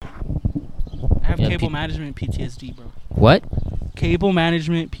Yeah, cable management PTSD, bro. What? Cable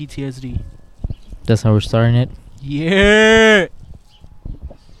management PTSD. That's how we're starting it. Yeah.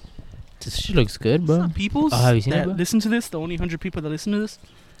 This shit looks good, bro. What's up, peoples Have you seen it, that bro? listen to this? The only 100 people that listen to this.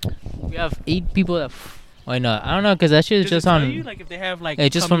 We have 8 people that. Why not? I don't know, cause that shit is Does just it tell on. you, like, if they have like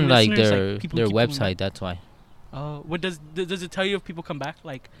It's just coming from like listeners, people their keep coming website. back? That's why. What does it tell you if people come back?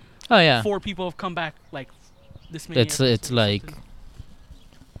 Like Oh yeah. 4 people have come back. Like this many. It's episodes or like something.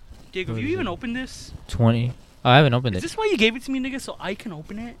 Diego, what have is you even it? opened this? 20. Oh, I haven't opened Is it. this why you gave it to me, nigga? So I can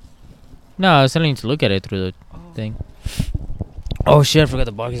open it? No, I was telling you to look at it through the Oh. thing. Oh shit! I forgot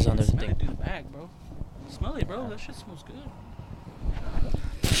the box is on the Smell thing. it through the bag, bro. Smell it, bro. That shit smells good.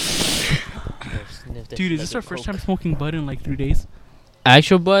 Dude, is this our first time smoking bud in like 3 days?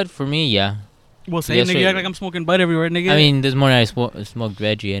 Actual bud for me, yeah. Well, say Yes, nigga, sir. you act like I'm smoking bud everywhere, nigga. I mean, this morning I smoked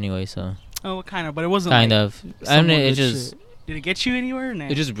veggie anyway, so oh, kind of, but it wasn't kind like of. I mean, somewhat it good just shit. Did it get you anywhere? Or nah?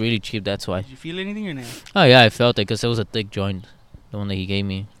 it's just really cheap. That's why. Did you feel anything or nah? Oh yeah, I felt it because it was a thick joint, the one that he gave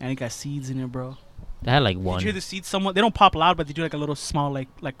me. And it got seeds in it, bro. They had like Did one. you hear the seeds somewhat? They don't pop loud, but they do like a little small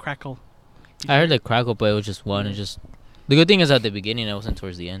like crackle. I heard the crackle, but it was just one. It just the good thing is at the beginning, it wasn't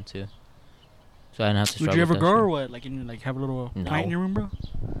towards the end too. So I didn't have to. Would struggle you ever with that grow shit. or what? Like, like have a little No. plant in your room, bro?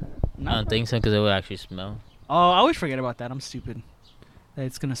 I don't think so because it would actually smell. Oh, I always forget about that. I'm stupid. That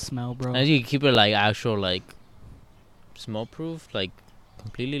it's gonna smell, bro. Unless you can keep it like actual like smell proof, like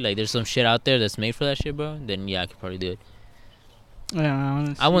completely. Like there's some shit out there that's made for that shit, bro. Then yeah, I could probably do it.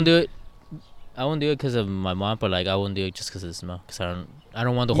 Yeah, I won't do it. I won't do it because of my mom, but like I won't do it just because of the smell. Cause I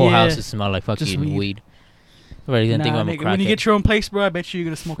don't want the whole Yeah, house to smell like fucking weed. weed. Everybody's gonna think I'm a nigga, when you crackhead. get your own place, bro, I bet you're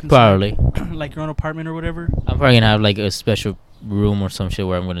gonna smoke inside. Probably. Like your own apartment or whatever. I'm probably gonna have like a special room or some shit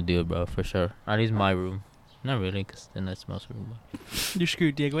where I'm gonna do it, bro, for sure. At least my room. Not really, cause then that smells weird. You're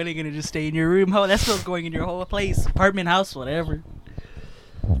screwed, Diego. When are you gonna just stay in your room? Ho, that smells going in your whole place, apartment, house, whatever.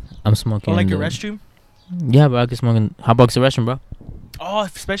 I'm smoking. Oh, like in your the- restroom? Yeah, bro. I can smoke in hot box the restroom, bro. Oh,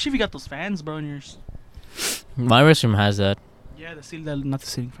 especially if you got those fans, bro, in yours. My restroom has that. Yeah, not the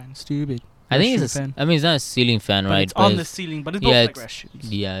ceiling fan. Stupid. I think Restroom it's. fan. I mean, it's not a ceiling fan, But right? it's on the it's- ceiling, but it's yeah, both like it's- restrooms.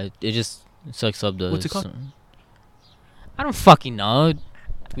 Yeah, it just sucks up the. What's it called? I don't fucking know.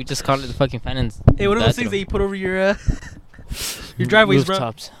 We just call it the fucking fan and. Hey, what are those things that you put over your your driveways, bro?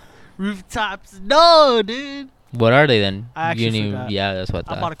 Rooftops. Rooftops. No, dude. What are they then? I actually You didn't even- forgot. Yeah, that's what.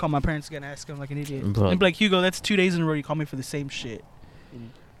 I'm That. about to call my parents again and ask them like an idiot. Bro. And be like, Hugo, that's 2 days in a row you call me for the same shit.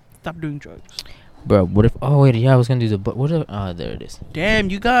 Stop doing drugs. Bro, what if? Oh wait, yeah, I was gonna do the. But what if? Oh, there it is. Damn,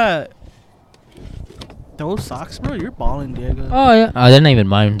 you got those socks, bro. You're balling, Diego. Oh yeah. Oh, they're not even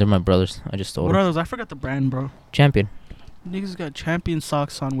mine. They're my brother's. I just stole What them. are those? I forgot the brand, bro. Champion. Niggas got champion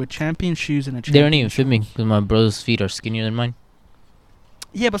socks on with champion shoes and a champion They don't even fit me shorts. because my brother's feet are skinnier than mine.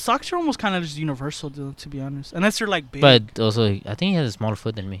 Yeah, but socks are almost kind of just universal, to be honest. Unless you're like big. But also, I think he has a smaller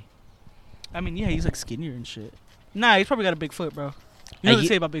foot than me. I mean, yeah, he's like skinnier and shit. Nah, he's probably got a big foot, bro. You know what they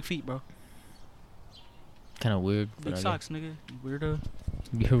say about big feet, bro? Kind of weird. Big but I socks, nigga. You weirdo.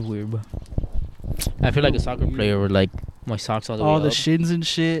 guess. You're weird, bro. I feel like a soccer player with like my socks all the All way the up. shins and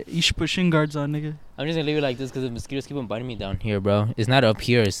shit. You should put shin guards on, nigga. I'm just gonna leave it like this because the mosquitoes keep on biting me down here, bro. It's not up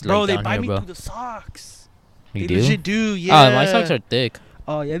here. It's Bro, like they down bite here, me bro. through the socks. You They do? legit do, yeah. Oh, my socks are thick.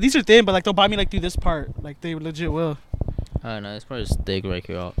 Oh, yeah, these are thin, but like they'll bite me like through this part. Like they legit will. Oh no, this part is thick right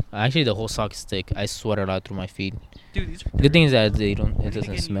here. Actually, the whole sock is thick. I sweat it out through my feet. Dude, these are Good thing is that they don't. I It need to doesn't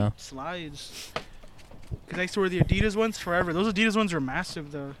get new smell. Slides. Cause I used to wear the Adidas ones forever. Those Adidas ones are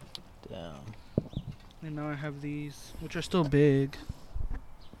massive though. Damn. And now I have these, which are still big.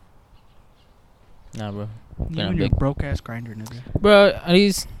 Nah, bro. You Kinda and your big. broke ass grinder, nigga. Bro, at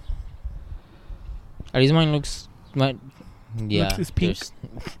least mine looks. My yeah. it's pink. there's-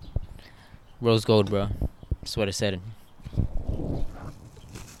 Rose gold, bro. That's what I said.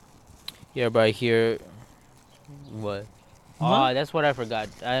 Yeah, bro. Here. What? What? Oh, that's what I forgot.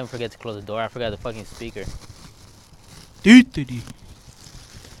 I didn't forget to close the door. I forgot the fucking speaker. Dude,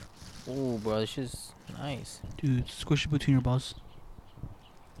 Ooh, bro, this is nice. squish it between your balls.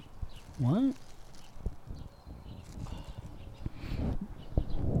 What?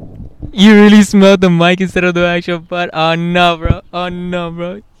 You really smelled the mic instead of the actual butt. Oh no, bro. Oh no,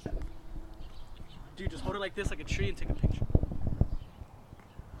 bro. Dude, just hold it like this, like a tree, and take a picture.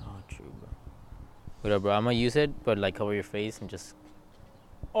 Oh, true, bro. Whatever, bro. I'm gonna use it, but like cover your face and just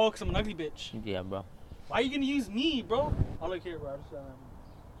Oh, cause I'm an ugly bitch. yeah, bro. Why are you gonna use me, bro? Oh, look here, bro.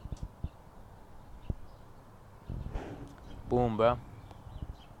 Boom, bro.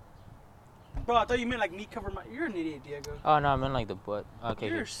 Bro, I thought you meant like me cover my. You're an idiot, Diego. Oh no, I meant like the butt. Okay.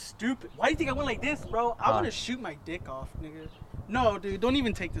 You're Here. stupid. Why do you think I went like this, bro? I Huh. want to shoot my dick off, nigga. No, dude, don't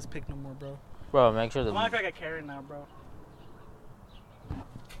even take this pic no more, bro. Bro, make sure I'm the. gonna act like a Karen now, bro.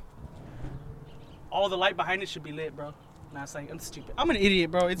 all the light behind it should be lit, bro. Nah, it's like, I'm stupid. I'm an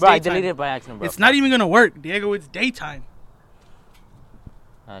idiot, bro. It's Bro, I daytime. deleted it by accident, bro. It's not even gonna work, Diego. It's daytime.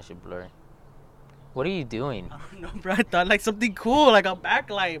 I should blur. What are you doing? I don't know, bro. I thought like something cool, like a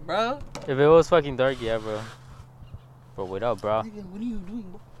backlight, bro. If it was fucking dark, yeah, bro. Bro, wait up, bro. Nigga, what are you doing,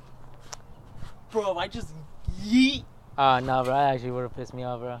 bro? Bro, I just yeet. Nah, bro. That actually would have pissed me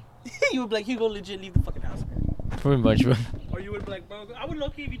off, bro. You would be like, Hugo, legit leave the fucking house, bro. Pretty much, bro. Or you would be like, bro, I would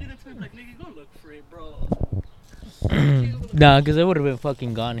low-key if you did that to me, like, nigga, go look for it, bro. Nah, because I would have been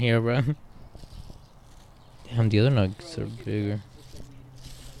fucking gone here, bro. Damn, the other nuggets are bigger.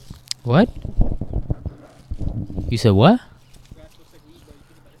 What? You said what?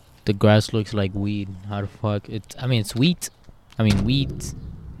 The grass looks like weed. How the fuck? I mean, it's wheat. I mean, wheat.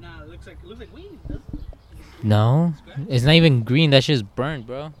 Nah, it looks like weed, doesn't it? No, it's not even green. That shit's burnt,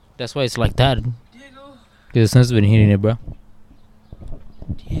 bro. That's why it's like that. Diego. Because the sun's been hitting it, bro.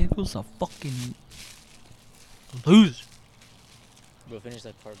 Diego's a fucking loser. Bro, finish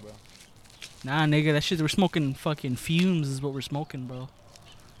that part, bro. Nah, nigga, that shit, we're smoking fucking fumes is what we're smoking, bro.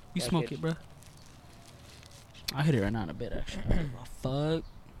 You Fuck smoke it. it, bro. I'll hit it right now in a bit, actually. Oh, fuck.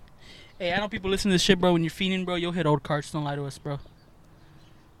 Hey, I know people listen to this shit, bro. When you're fiending, bro, you'll hit old carts. Don't lie to us, bro.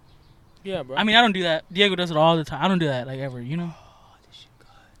 Yeah, bro. I mean, I don't do that. Diego does it all the time. I don't do that, like, ever, you know? Oh, this shit good.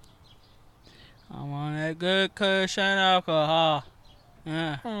 I want that good cushion alcohol.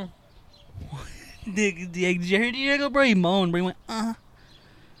 Nigga, Diego, did you hear Diego, bro? He moaned, bro. He went, Damn,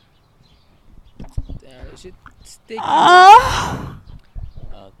 this shit sticky. Okay,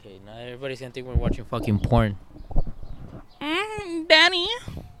 now everybody's gonna think we're watching fucking porn. Danny.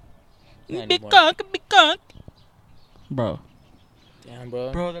 Not Big anymore. cock. Bro. Damn,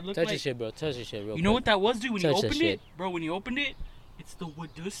 bro. Bro, that looked Touch like... your shit, bro. Touch your shit, real You know what quick. that was, dude? When you Touch that opened it? shit. Bro, when you opened it, it's the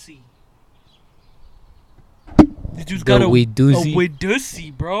Wadusi. This dude's The got a Wadusi.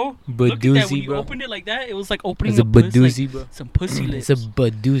 Wadusi, bro. Look at that. When Badusi, you bro. opened it like that, it was like opening It's a puss, like, badusi, bro. some pussy lips. It's a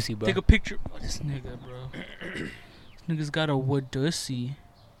badusi, bro. Take a picture. Oh, this nigga, bro. This nigga's got a Wadusi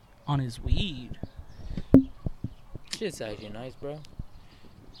on his weed. Shit's actually nice, bro.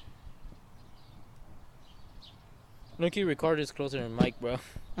 Look, your record is closer than Mike, bro.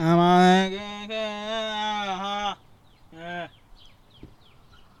 I'm on. This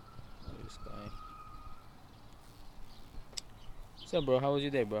guy. What's up, bro? How was your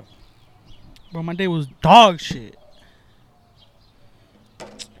day, bro? Bro, my day was dog shit.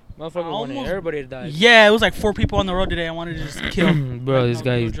 Motherfucker wanted almost- everybody to die. Yeah, it was like 4 people on the road today. I wanted to just kill. Bro, Like, this no-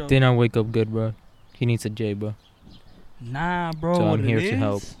 guy no joke. did not wake up good, bro. He needs a J, bro. Nah, bro. So what I'm it here to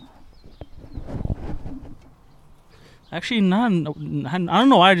help. is- Actually, I don't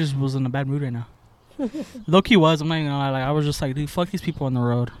know why I just was in a bad mood right now. Low-key was. I'm not even gonna lie. Like, I was just like, dude, fuck these people on the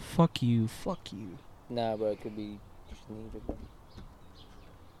road. Fuck you. Fuck you. Nah, bro, it could be just needed, bro.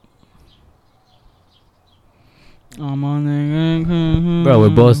 I'm on the... Bro, we're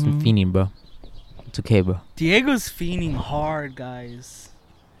both fiending, bro. It's okay, bro. Diego's fiending hard, guys.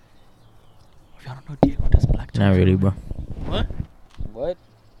 If y'all don't know, Diego does black Not really, bro. What? What?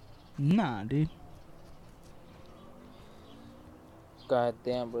 Nah, dude. God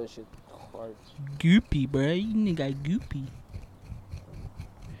damn, bro, this shit hard. Goopy, bro. You nigga goopy.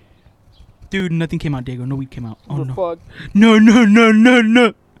 Dude, nothing came out, Diego. No weed came out. Oh, What the no. fuck? No. No.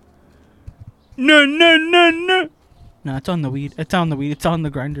 Nah, it's on the weed. It's on the weed. It's on the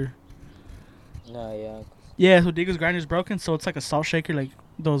grinder. Nah, yeah. Yeah, so Diego's grinder's broken, so it's like a salt shaker, like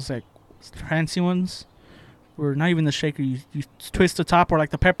those like fancy ones. Or not even the shaker. You twist the top, or like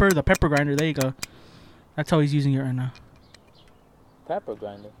the pepper grinder. There you go. That's how he's using it right now. Pepper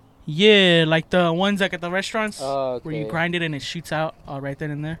grinder. Yeah, like the ones like at the restaurants Oh, okay. where you grind it and it shoots out right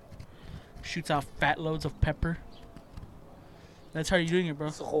then and there. Shoots out fat loads of pepper. That's how you're doing it, bro.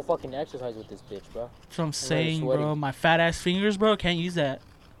 It's a whole fucking exercise with this bitch, bro. That's what I'm saying, sweaty. bro. My fat ass fingers, bro, can't use that.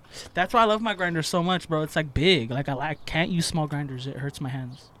 That's why I love my grinder so much, bro. It's like big. Like I can't use small grinders. It hurts my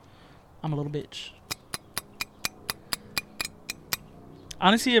hands. I'm a little bitch.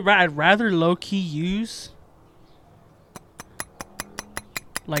 Honestly, I'd rather low key use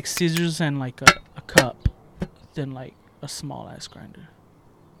like scissors and like a cup than like a small ass grinder.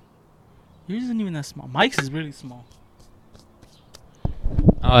 Yours isn't even that small. Mike's is really small.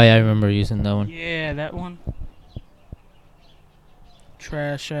 Oh, yeah, I remember using that one. Yeah, that one.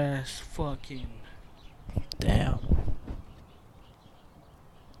 Trash ass fucking. Damn.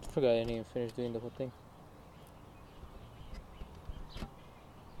 Forgot I didn't even finish doing the whole thing.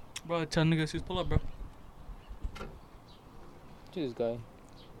 Bro, tell niggas who's pull up, bro. This guy.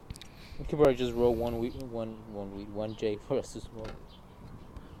 We could probably just roll one J for us to smoke.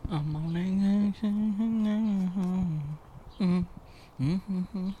 I'm on Damn,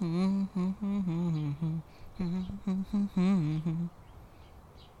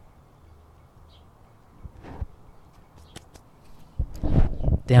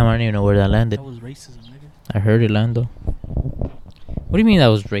 I don't even know where that landed. That was racism, nigga. I heard it land though. What do you mean that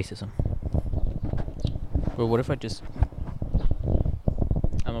was racism? Bro, what if I just...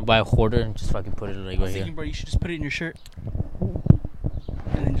 I'm gonna buy a hoarder and just fucking put it like I right was thinking, here. bro, you should just put it in your shirt.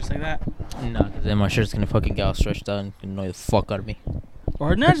 And then just like that. Nah, cause then my shirt's gonna fucking get all stretched out and annoy the fuck out of me.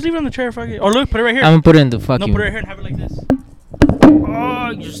 Or no, just leave it on the chair, fuck it. Or look, put it right here. I'm gonna put it in the No, fucking... put it right here and have it like this.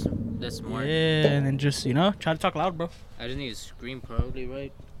 Oh, just... That's smart. Yeah, and then just, you know, try to talk loud, bro. I just need to scream probably,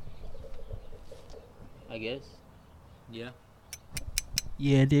 right? I guess. Yeah.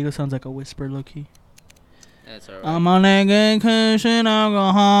 Yeah, Diego sounds like a whisper, low-key. That's alright. I'm on that good cushion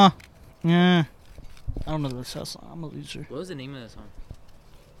alcohol. Yeah. I don't know the rest of that song. I'm a loser. What was the name of that song?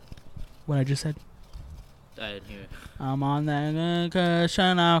 What I just said. I didn't hear it. I'm on that good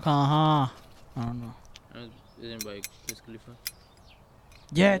cushion alcohol. I don't know. Isn't it by Wiz Khalifa?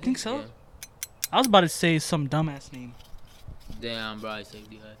 Yeah, I think so. Yeah. I was about to say some dumbass name. Damn, bro, I saved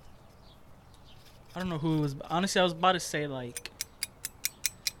you. I don't know who it was. Honestly, I was about to say like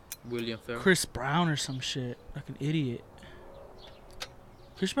William Ferrell. Chris Brown or some shit. Like an idiot.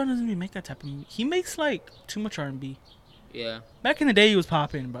 Chris Brown doesn't even make that type of music. He makes like too much R&B. Yeah. Back in the day, he was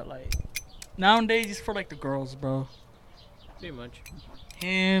popping, but like nowadays, he's for like the girls, bro. Pretty much.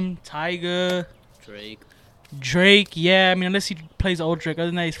 Him, Tyga, Drake. yeah. I mean, unless he plays old Drake. Other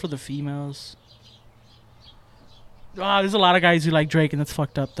than that, he's for the females. Ah, there's a lot of guys who like Drake, and that's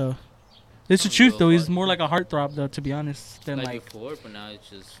fucked up, though. It's the Oh, truth, yo, though. He's fuck. more like a heartthrob, though, to be honest. Than Like like before, but now it's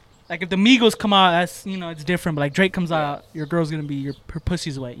just... if the Migos come out, that's, you know, it's different. But like Drake comes out, your girl's gonna be her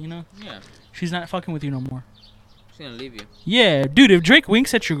pussy's wet, you know. Yeah. She's not fucking with you no more. She's gonna leave you. Yeah, dude. If Drake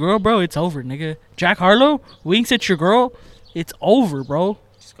winks at your girl, bro, it's over, nigga. Jack Harlow winks at your girl, it's over, bro.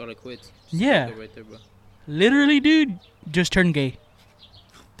 Just call it quits. Yeah. Call it right there, bro. Literally, dude, just turn gay.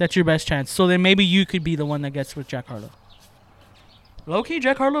 That's your best chance. So then maybe you could be the one that gets with Jack Harlow. Low-key,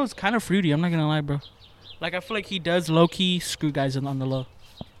 Jack Harlow is kind of fruity. I'm not gonna lie, bro. Like, I feel like he does low-key screw guys on the low.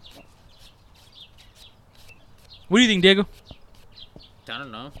 What do you think, Diego? I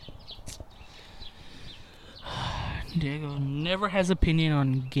don't know. Diego never has opinion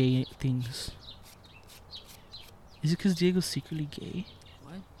on gay things. Is it because Diego's secretly gay?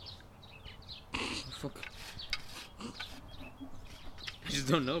 What? Fuck. I just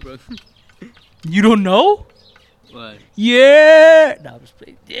don't know, bro. You don't know? What? Yeah. No, I'm just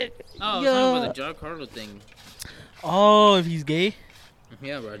playing. Diego. Oh, I was talking about the Jack Harlow thing. Oh, if he's gay?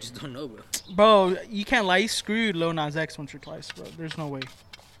 Yeah, bro. I just don't know, bro. Bro, you can't lie. He screwed Lil Nas X once or twice, bro. There's no way.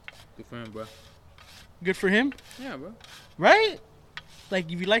 Good for him, bro. Good for him, Yeah, bro. right? Like,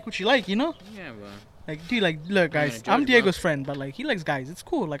 if you like what you like, you know? Yeah, bro. Like, dude, like, look, I'm guys, gonna I'm judge, Diego's friend, but, like, he likes guys. It's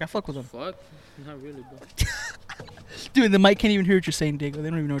cool. Like, I fuck with him. Fuck. Not really, bro. Dude, the mic can't even hear what you're saying, Diego. They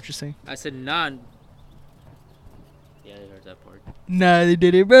don't even know what you're saying. I said nah. Yeah, I heard that part. Nah, they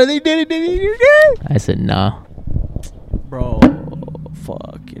did it, bro. They did it. I said nah. Bro,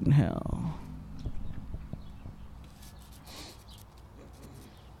 fucking hell.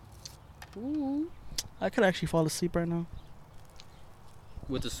 Ooh. I could actually fall asleep right now.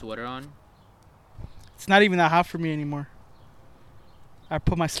 With the sweater on. It's not even that hot for me anymore. I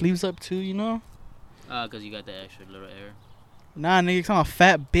put my sleeves up too, you know? Cause you got the extra little air. Nah, nigga, 'cause I'm a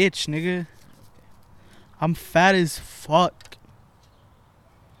fat bitch, nigga. I'm fat as fuck.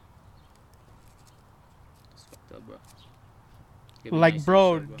 It's fucked up, bro. Give me Like, nice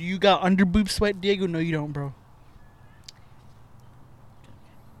bro, t-shirt, do you got under boob sweat, Diego? No, you don't, bro.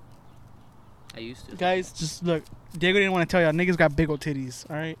 I used to. Guys, just look. Diego didn't want to tell y'all. Niggas got big old titties,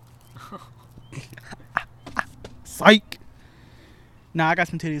 alright? Psych. Nah, I got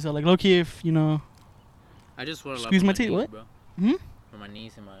some titties. So, like, low-key, if, you know. I just sweat a lot. Squeeze from my knees, titty, what? Bro. Hmm? From my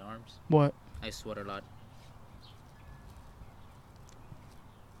knees and my arms. What? I sweat a lot.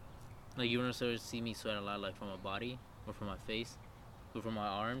 Like, you want to see me sweat a lot, like from my body or from my face or from my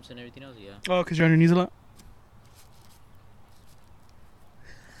arms and everything else? Yeah. Oh, because you're on your knees a lot?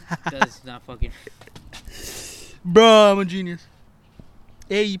 That's not fucking. Bro, I'm a genius.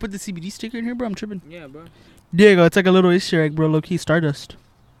 Hey, you put the CBD sticker in here, bro? I'm tripping. Yeah, bro. Diego, it's like a little Easter egg, bro. Low-key Stardust.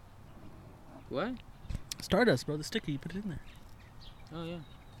 What? Stardust, bro. The sticker, you put it in there. Oh, yeah.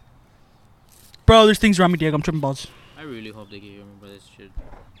 Bro, there's things around me, Diego. I'm tripping balls. I really hope they can remember this shit.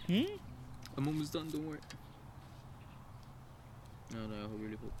 Hmm? I'm almost done, don't worry. No, I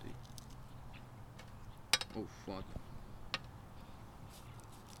really hope they. Oh, fuck.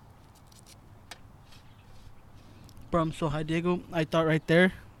 Bro, I'm so high, Diego. I thought right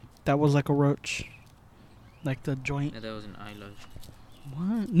there that was like a roach. Like the joint. Yeah, that was an eyelash.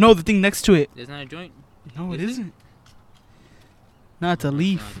 What? No, the thing next to it. That's not a joint. No, it Is it? isn't. No, it's a No,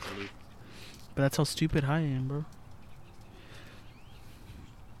 leaf. it's not a leaf. But that's how stupid high I am, bro.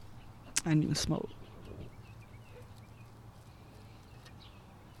 I didn't even smoke.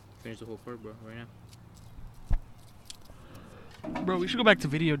 Finish the whole part, bro, right now. Bro, we should go back to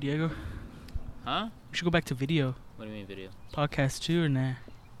video, Diego. Huh? We should go back to video. What do you mean video? Podcast too or nah?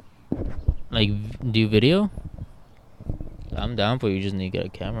 Like, do video? I'm down for you. Just need to get a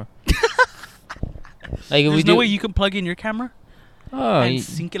camera. Like, if There's we no do. way you can plug in your camera Oh, and y-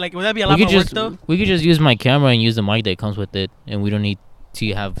 sync it. Like, would that be a we lot could more work just though? we could just use my camera and use the mic that comes with it, and we don't need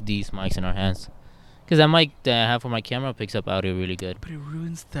to have these mics in our hands. Cause that mic that I have for my camera picks up audio really good. But it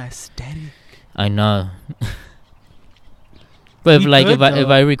ruins the aesthetic. I know. But if We like could, if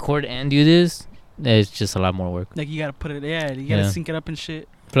though. I record and do this, it's just a lot more work. Like, you gotta put it, yeah, you gotta Yeah. sync it up and shit.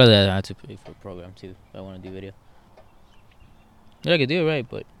 Plus, I have to pay for a program too if I want to do video. Yeah, I could do it right,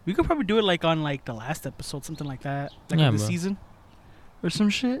 but We could probably do it like on like the last episode, something like that. Like Yeah, of the bro. season or some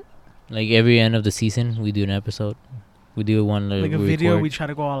shit. like every end of the season, we do an episode. We do one Like a we video, record. we try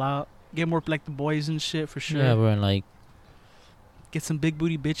to go all out. Get more like the boys and shit for sure. Yeah, bro, and like Get some big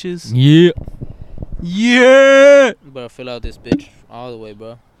booty bitches. yeah. Yeah! Bro, fill out this bitch all the way,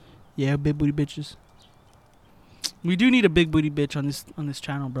 bro. Yeah, big booty bitches. We do need a big booty bitch on this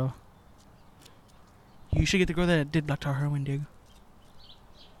channel, bro. You should get the girl that did Black Tar Heroin, Diego.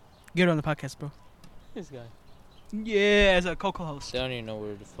 Get her on the podcast, bro. This guy. Yeah, as a co-host. I don't even know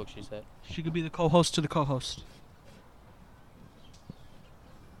where the fuck she's at. She could be the co-host to the co-host.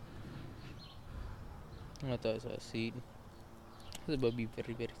 I thought it was a seed. This would be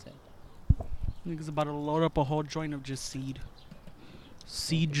very, very sad. Nigga's about to load up a whole joint of just seed.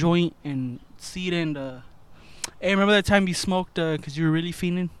 Seed joint and seed and Hey, remember that time you smoked cause you were really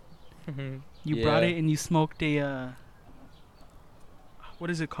fiending? You brought Yeah. it and you smoked a what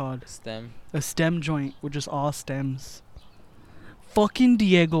is it called? Stem. A stem joint with just all stems. Fucking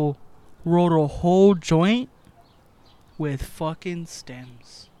Diego rolled a whole joint with fucking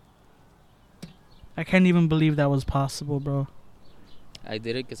stems. I can't even believe that was possible, bro. I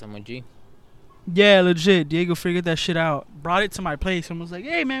did it because I'm a G. Yeah, legit. Diego figured that shit out. Brought it to my place and was like,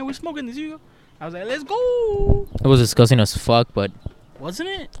 "Hey, man, we're smoking this." You go. I was like, "Let's go." It was disgusting as fuck, but Wasn't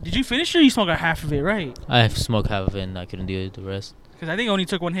it? Did you finish it or you smoked half of it, right? I smoked half of it and I couldn't do the rest. Because I think I only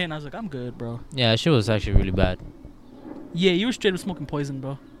took one hit and I was like, I'm good, bro. Yeah, that shit was actually really bad. Yeah, you were straight up smoking poison,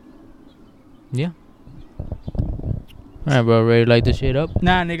 bro. Yeah. Alright, bro. Ready to light this shit up?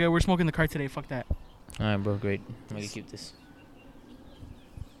 Nah, nigga, we're smoking the cart today. Fuck that. Alright, bro. Great. I'm gonna keep this.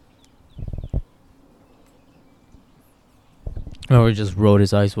 Or just rolled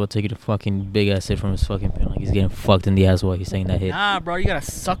his eyes while taking a fucking big ass hit from his fucking pen. Like he's getting fucked in the ass while he's taking that hit. Nah, bro, you gotta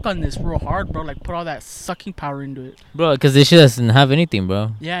suck on this real hard, bro. Like, put all that sucking power into it. Bro, because this shit doesn't have anything,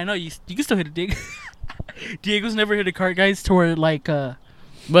 bro. Yeah, I know. You can still hit it, Diego. Diego's never hit a cart, guys, to where, like,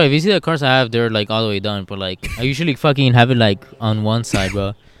 Bro, if you see the cars I have, they're like all the way done. But like, I usually fucking have it like on one side,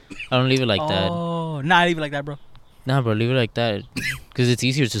 bro. I don't leave it like that. Oh, not even like that, bro. Nah, bro, leave it like that. Because it's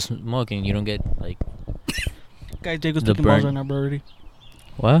easier to smoke and you don't get like. Guys, Diego's The picking balls burn. right now, bro, already.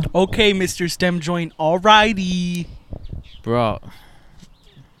 What? Okay, Mr. Stem Joint. Alrighty. Bro.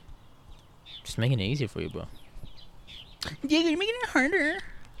 Just making it easier for you, bro. Diego, you're making it harder.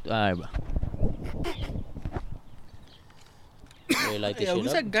 Alright, bro. Really like this Yo, shit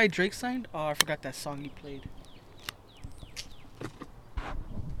who's up? that guy Drake signed? Oh, I forgot that song he played.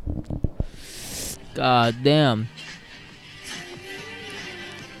 God damn.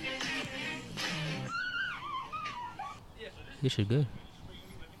 This shit good.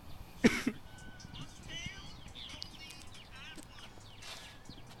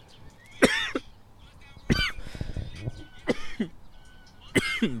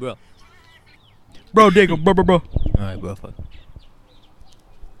 Bro. Bro, Diego, bro. Alright, bro, fuck.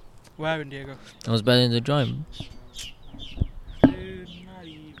 What happened, Diego? I was better than the joint. Dude, not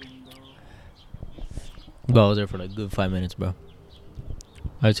even, bro. Bro, I was there for like good 5 minutes, bro.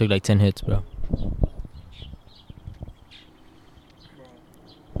 I took like 10 hits, bro.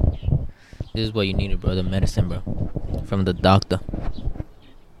 This is what you needed, bro. The medicine, bro. From the doctor.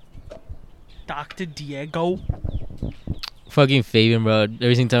 Dr. Diego. Fucking Fabian, bro.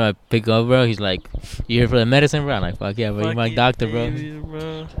 Every single time I pick up, bro, he's like, "You here for the medicine, bro?" I'm like, "Fuck yeah, bro. You're my Fucking doctor, bro." baby,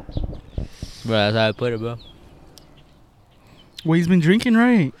 bro. Bro, that's how I put it, bro. Well, he's been drinking,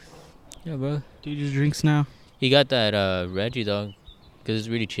 right? Yeah, bro. Dude just drinks now. He got that Reggie dog, cause it's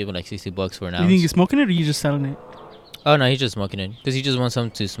really cheap, like $60 for an You ounce. think he's smoking it or you just selling it? Oh no, he's just smoking it, cause he just wants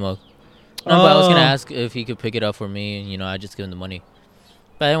something to smoke. No, but I was gonna Oh. ask if he could pick it up for me, and I just give him the money.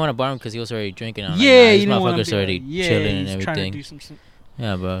 But I didn't want to bar him because he was already drinking. I'm Yeah, like, nah, you this didn't want him motherfucker's to be already like, yeah, chilling and he's trying to everything. do some shit.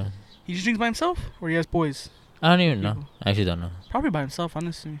 Yeah, bro. He just drinks by himself, or he has boys? I don't even know. People. I actually don't know. Probably by himself,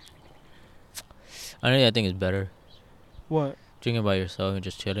 honestly. I think it's better What? drinking by yourself and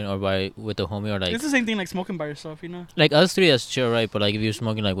just chilling, or with the homie, or like It's the same thing like smoking by yourself, you know? like us three. That's chill, right? But like if you're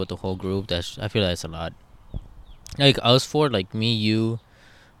smoking like with the whole group, I feel that's a lot. Like us four, like me, you,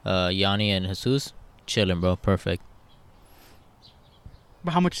 Yanni, and Jesus, chilling, bro. Perfect.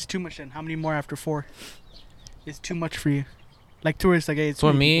 But how much is too much then? How many more after 4 is too much for you? Like tourists, like, hey, it's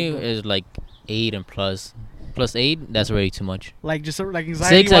For too many me, people, but it's like 8 and plus 8. That's already too much. like just like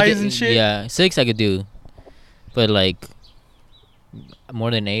anxiety 6, I wise could, and shit. yeah, 6 I could do, but like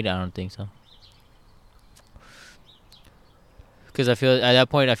more than 8, I don't think so. Because I feel at that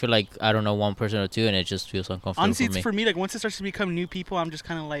point, I feel like I don't know one person or two, and it just feels uncomfortable Honestly, for it's me. for me. Like once it starts to become new people, I'm just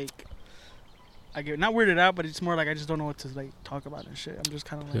kind of like, I get not weirded out, but it's more like I just don't know what to like talk about and shit. I'm just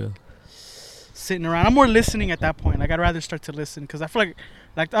kind of like True. sitting around. I'm more listening at that point. Like I'd rather start to listen because I feel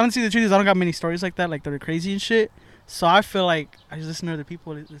like honestly, the truth is I don't got many stories like that, like that are crazy and shit. So I feel like I just listen to other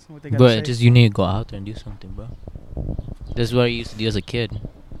people, listen to what they got to say. But just you need to go out there and do something, bro. This is what I used to do as a kid.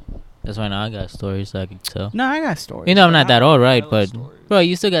 That's why now I got stories that I could tell. No, I got stories. You know I'm not that old, right? hella But stories. bro,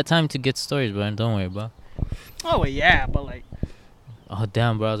 you still got time to get stories, bro. Don't worry, bro. Oh well, yeah, but like Oh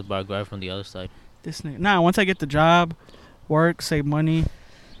damn, bro, I was about to grab from the other side. this nigga. Nah, once I get the job, work, save money,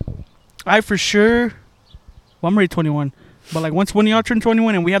 I for sure. Well, I'm already 21, but like when y'all turn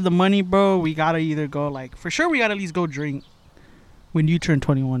 21 and we have the money, bro, we gotta either go like for sure we gotta at least go drink when you turn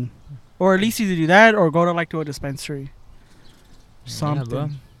 21, or at least either do that or go to a dispensary. Something. Yeah, bro.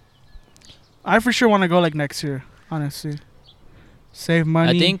 I for sure want to go like next year, honestly. Save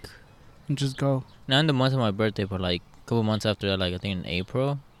money I think and just go. not in the month of my birthday, but like a couple months after that, like I think in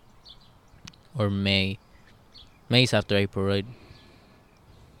April or May. May's after April, right?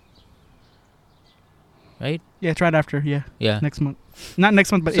 Right? Yeah, it's right after. Yeah, Yeah. next month. Not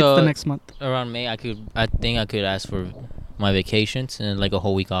next month, but So- it's the next month. Around May, I think I could ask for my vacations and like a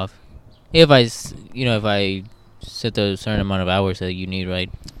whole week off. If I set the certain amount of hours that you need,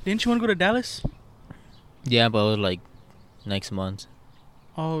 right? Didn't you want to go to Dallas? Yeah, but it was like next month.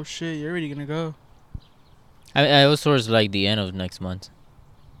 Oh shit, you're already gonna go. I was towards like the end of next month.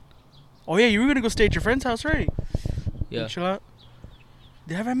 Oh yeah, you were gonna go stay at your friend's house, right? Yeah. Chill out.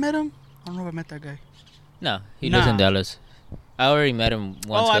 Have I met him? I don't know if I met that guy. No, he lives in Nah. Dallas. I already met him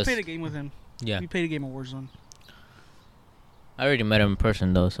once. I 'cause- played a game with him. Yeah, We played a game of Warzone. I already met him in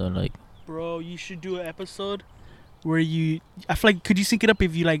person though, so like. Bro, you should do an episode where I feel like could you sync it up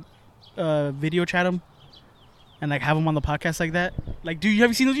if you like video chat him and like have him on the podcast like that? Like,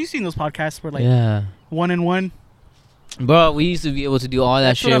 have you seen those podcasts where like Yeah. 1-on-1? Bro, we used to be able to do all that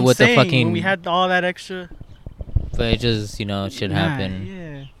That's what shit I'm with saying, the fucking. when we had all that extra. But it just, shit Nah, happened.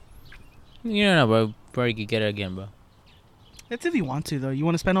 Yeah. You don't know, bro. Probably could get it again, bro. That's if you want to though. You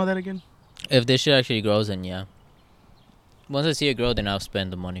want to spend all that again? If this shit actually grows, then yeah. Once I see it grow, then I'll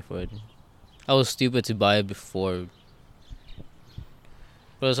spend the money for it. I was stupid to buy it before.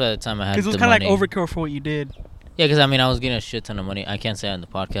 But also at the time I had Because it was the kind of money. like overkill for what you did. Yeah, because I was getting a shit ton of money. I can't say it on the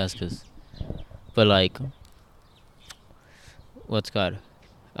podcast, but like, what's God?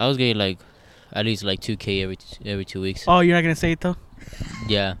 I was getting like, at least like 2K every 2 weeks. Oh, you're not gonna say it though.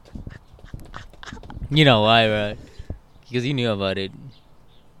 Yeah. You know why, right? Because you knew about it.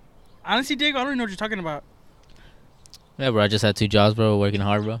 Honestly, Diego, I don't even know what you're talking about. Yeah, bro. I just had 2 jobs, bro. Working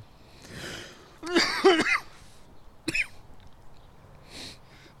hard, bro.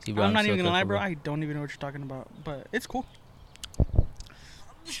 See, bro, I'm not so even gonna lie, bro. comfortable. I don't even know what you're talking about, but it's cool.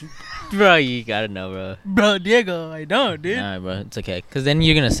 Bro, you gotta know, bro. Bro, Diego, I don't, dude. Alright, bro. It's okay. Because then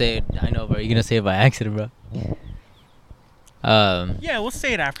you're gonna say it. I know, bro. You're gonna say it by accident, bro. Yeah, we'll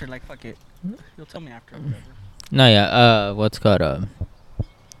say it after. Like, fuck it. You'll tell me after. Whatever. No, yeah. What's called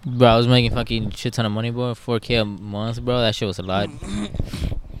bro, I was making fucking shit ton of money, bro. 4K a month, bro. That shit was a lot.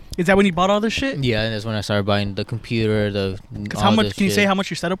 Is that when you bought all this shit? Yeah, and that's when I started buying the computer, Because all how much? this Can you shit. say how much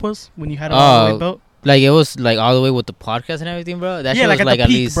your setup was when you had it all the way built? Like it was like all the way with the podcast and everything, bro. That Yeah, shit like was at like the at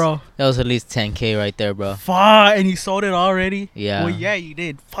peak, least bro. that was at least 10K right there, bro. Fuck, and you sold it already? Yeah. Well, yeah, you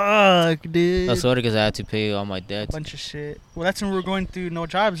did. Fuck, dude. I sold it because I had to pay all my debts. Bunch of shit. Well, that's when we were going through no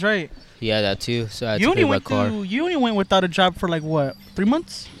jobs, right? Yeah, that too. So I had You to only pay my went car. You only went without a job for like what? 3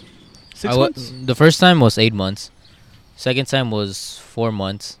 months? 6 months? The first time was 8 months. Second time was 4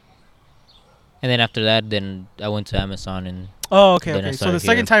 months. And then after that, then I went to Amazon and Oh, okay, Then I okay. So started the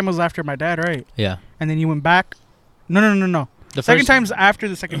second here. time was after my dad, right? yeah. And then you went back. No. The Second first time's after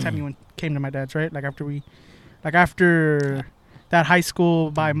the second time you came to my dad's, right? Like after that high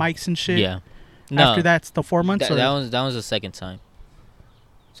school by Mike's and shit. Yeah. No. After that's the 4 months. That or? was the second time.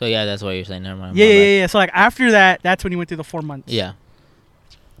 So yeah, that's why you're saying. Never mind. Yeah, my yeah, bad. yeah, yeah. So like after that, that's when you went through the 4 months. Yeah.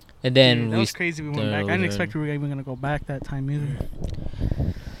 And then Dude, that was crazy. We went started back. I didn't over expect we were even gonna go back that time either.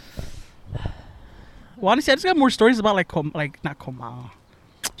 Well, honestly, I just got more stories about like not Komao.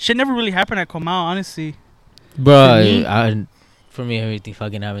 Shit never really happened at Komao, honestly. Bro, for me, everything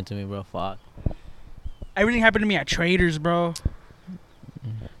fucking happened to me, bro. Fuck. Everything happened to me at Traders, bro.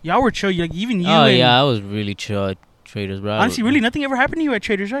 Y'all were chill. Like even you. Oh and yeah, I was really chill at Traders, bro. honestly, really nothing ever happened to you at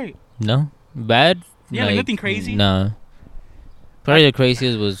Traders, right? No, bad. Yeah, like nothing crazy? No. Probably the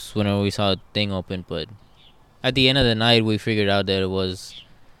craziest was whenever we saw a thing open, but at the end of the night, we figured out that it was.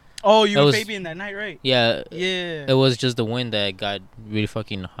 Oh, you That were was- Fabian that night, right? Yeah, Yeah. it was just the wind that got really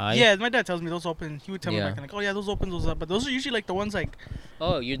fucking high. Yeah, my dad tells me those open. He would tell me Yeah. like, oh yeah, those open, those up. But those are usually like the ones like.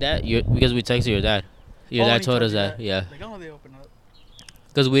 Oh, your dad. Because we texted your dad. Your Oh, dad and he told told us you that. that? Yeah. Like, oh, they open up.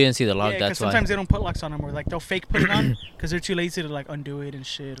 Because we didn't see the lock. Yeah, because That's why. sometimes they don't put locks on them, or like they'll fake put it on because they're too lazy to like undo it and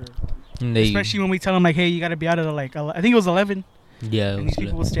shit. Or And they, especially when we tell them like, hey, you gotta be out at like I think it was 11, yeah. It and was these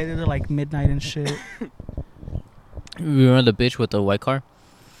people will stay there till like midnight and shit. we were on the bitch with the white car.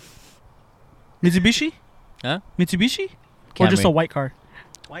 Mitsubishi? Huh? Mitsubishi? Or just Camry. a white car?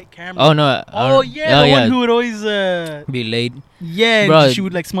 White Camry. Oh no. Oh yeah, the one who would always be late. yeah, Bro, she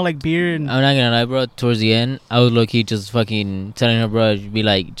would like smell like beer and I'm not gonna lie, bro. Towards the end, I was low-key just fucking telling her, bro, be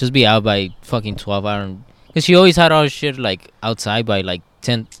like, just be out by fucking 12. I don't, cause she always had all this shit like outside by like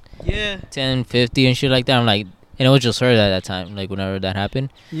 10, yeah, 10:50 and shit like that. I'm like, and it was just her at that time. Like whenever that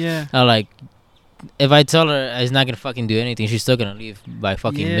happened, yeah. I was like, if I tell her it's not gonna fucking do anything, she's still gonna leave by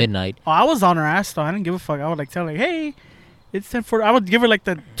fucking Yeah. midnight. Oh, I was on her ass though. I didn't give a fuck. I would like tell her, hey, it's 10:40. I would give her like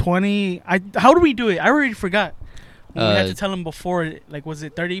the 20. How do we do it? I already forgot. We had to tell them before. Like, was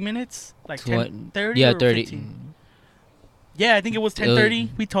it 30 minutes? Like 10:30? Yeah, or 30. 15? Yeah, I think it was 10:30.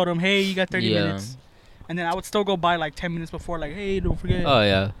 We told them, hey, you got 30 Yeah. minutes. And then I would still go by like 10 minutes before, like, hey, don't forget. Oh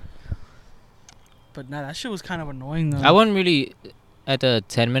yeah. But nah, that shit was kind of annoying though. I wasn't really at the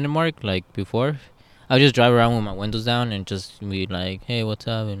 10-minute mark like before. I would just drive around with my windows down and just be like, "Hey, what's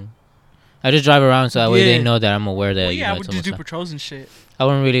up?" And I just drive around so that way they Yeah. know that I'm aware that Well, you yeah, know I it's would just do almost time. patrols and shit. I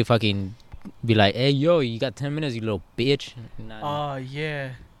wouldn't really fucking be like, "Hey, yo, you got 10 minutes, you little bitch." Nah,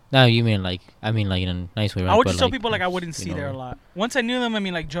 Yeah. no, you mean like I mean like in a nice way, right? I would But, just tell like, people like I wouldn't you see know, there a lot. Once I knew them, I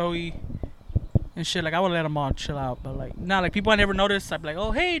mean like Joey and shit, like I would let them all chill out. But like, nah, like people I never noticed, I'd be like,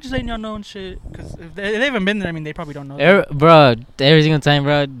 oh hey, just letting y'all know and shit. Because if they haven't been there, I mean they probably don't know. that. Bro, every single time,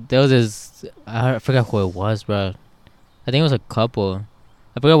 bro, there was this. I forgot who it was, bro. I think it was a couple.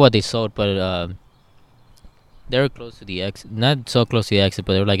 I forgot what they sold, but they were close to the exit. Not so close to the exit,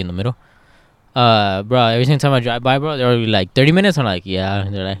 but they were like in the middle. Bro, every single time I drive by, bro, they were like 30 minutes. I'm like, yeah.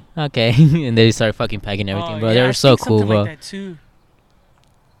 And they're like, okay, and they start fucking packing everything, Oh, bro. yeah, They I were so think cool, something bro. Like that too.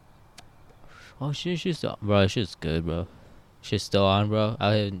 Oh shit, bro, shit's good, bro. Shit's still on, bro.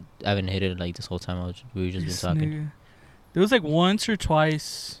 I haven't hit it like this whole time. We just This been talking. nigga. There was like once or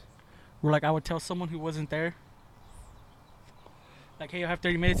twice where like I would tell someone who wasn't there, like, hey, I have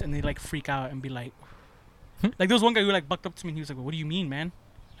 30 minutes, and they like freak out and be like, like there was one guy who like bucked up to me and he was like, well, what do you mean, man?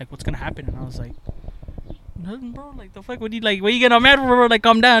 Like, what's gonna happen? And I was like, nothing, bro. Like, the fuck? What you like? What you getting all mad for, bro? Like,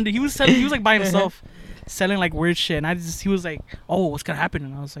 calm down. Dude. He was like by himself, selling like weird shit, and he was like, oh, what's gonna happen?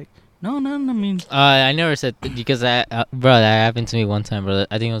 And I was like, no, I mean, I never said because bro, that happened to me one time, bro.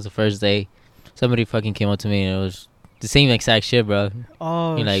 I think it was the first day. Somebody fucking came up to me and it was the same exact shit, bro.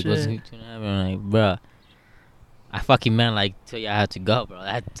 oh, He like, shit. what's gonna happen? I'm like, bro, I fucking meant like till you had to go, bro.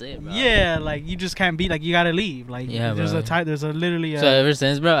 That's it, bro. Yeah, like you just can't be like you gotta leave. Like, Yeah, there's bro. a time. There's a literally So ever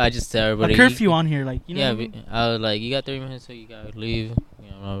since, bro, I just tell a everybody. curfew on here. Like, you know. Yeah, what I mean? I was like, you got 30 minutes, so you gotta leave.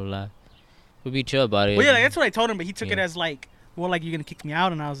 You know, blah blah blah. We'll be chill about it. Well, yeah, like, that's what I told him, but he took it Yeah. as like, well, like you're gonna kick me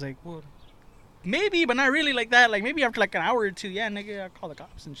out, and I was like, well, maybe, but not really like that. Like maybe after like an hour or two, yeah, nigga, I'll call the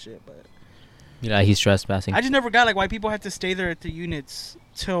cops and shit. But Yeah, he's trespassing. I just never got like why people had to stay there at the units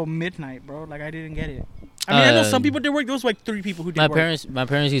till midnight, bro. Like I didn't get it. I mean, I know some people did work. There was like 3 people who did my work. my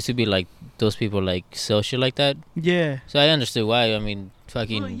parents used to be like those people like sell shit like that. Yeah. So I understood why. I mean,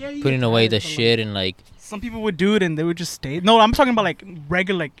 fucking Well, yeah, you putting get away tired, the but, like- shit and like Some people would do it and they would just stay. No, I'm talking about like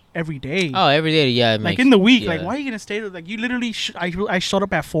regular, like every day. oh every day, yeah. like in the week, like yeah. why are you gonna stay there? Like you literally, I showed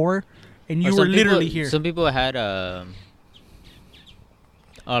up at 4, and you Or were some people- literally here. Some people had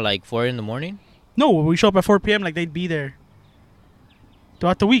like 4 in the morning. No, when we show up at 4 p.m., like they'd be there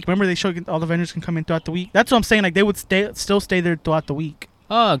throughout the week. Remember, they showed all the vendors can come in throughout the week. That's what I'm saying. Like they would still stay there throughout the week.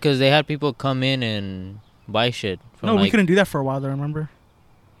 Oh, because they had people come in and buy shit. From No, we like, couldn't do that for a while. Though, remember?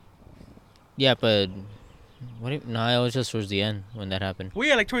 Yeah, but no, it was just towards the end when that happened. Well,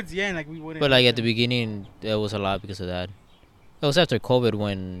 yeah, like towards the end, like we wouldn't. But like at the beginning, there was a lot because of that. It was after COVID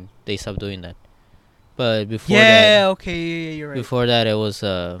when they stopped doing that. But before Yeah, okay, yeah, you're right. before that, it was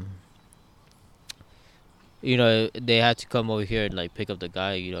you know, they had to come over here and like pick up the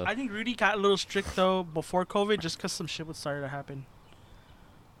guy. You know. I think Rudy got a little strict though before COVID, just because some shit was starting to happen.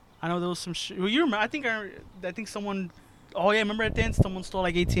 I know there was some shit. Well, you remember? I think someone. Oh yeah, remember at the end someone stole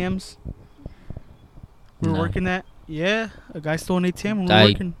like ATMs. We were No. working that. Yeah, a guy stole an ATM when we I-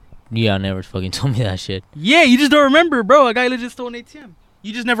 were working. Yeah, never fucking told me that shit. Yeah, you just don't remember, bro. A guy legit stole an ATM.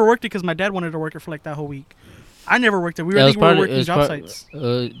 You just never worked it because my dad wanted to work it for like that whole week. I never worked it. We were, Yeah, I think we were working job sites.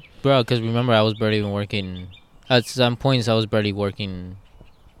 Bro, because remember, I was barely even working. At some points, I was barely working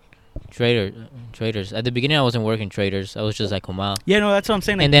traders. At the beginning, I wasn't working traders. I was just like Comal. Yeah, no, that's what I'm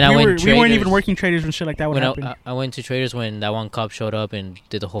saying. Like, And then I went we weren't even traders. working traders when shit like that would When happen. I went to traders when that one cop showed up and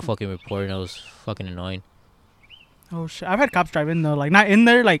did the whole fucking report, and it was fucking annoying. Oh shit! I've had cops drive in though, like not in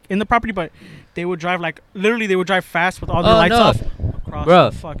there, like in the property, but they would drive like literally they would drive fast with all their Oh, lights no. off. Across Bro,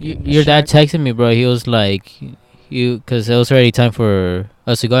 the fucking your dad shack. texted me, bro. He was like, because it was already time for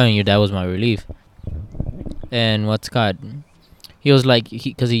us to go, and your dad was my relief. And what's God? He was like,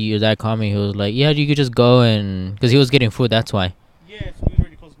 because your dad called me, he was like, yeah, you could just go and, because he was getting food, that's why. Yeah, so he was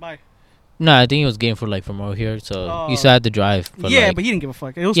already close by. No, I think he was getting food like from over here, so Oh. you still had to drive. But Yeah, like, but he didn't give a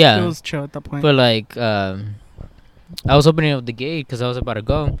fuck. It was Yeah. it was chill at that point. but like, I was opening up the gate because I was about to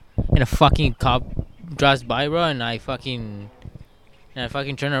go, and a fucking cop drives by, bro, and I fucking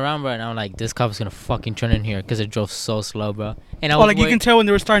turn around, bro, and I'm like, this cop's gonna fucking turn in here because it drove so slow, bro. And I was like you can tell when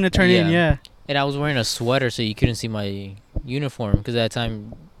they were starting to turn in. Yeah. Yeah. and I was wearing a sweater, so you couldn't see my uniform because at that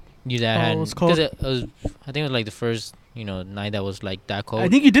time, your dad Oh, it had. was cold. Because it was, I think it was like the first, night that was like that cold. I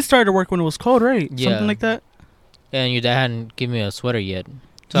think you did start to work when it was cold, right? Yeah. Something like that. And your dad hadn't given me a sweater yet.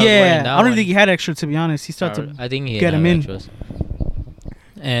 So I was wearing Yeah, that I don't one. even think he had extra to be honest. He started to. I think he get had him in. extras.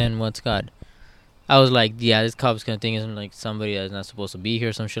 And what's God? I was like, yeah, this cop's gonna think I'm like somebody that's not supposed to be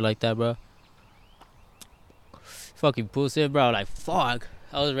here, some shit like that, bro. Fucking pussy, bro. Like, fuck.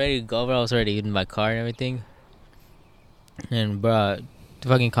 I was ready to go, bro. I was already in my car and everything. And, bro, the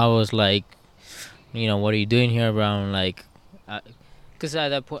fucking cop was like, what are you doing here, bro? I'm like, because at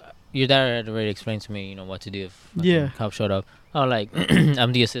that point, your dad had already explained to me, what to do if Yeah. cop showed up. I was like,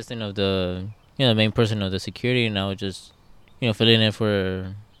 I'm the assistant of the, the main person of the security, and I was just, filling in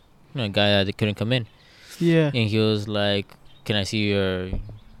for, a guy that couldn't come in. Yeah. And he was like, can I see your,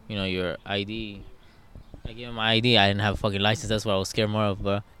 your ID? I gave him my ID. I didn't have a fucking license. That's what I was scared more of,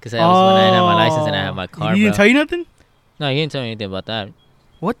 bro. Because that was when I didn't have my license and I had my car, He didn't bro. tell you nothing? No, he didn't tell me anything about that.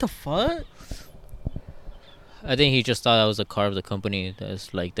 What the fuck? I think he just thought that was a car of the company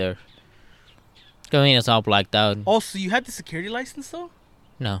that's like there. I mean, it's all blacked out. Oh, so you had the security license though?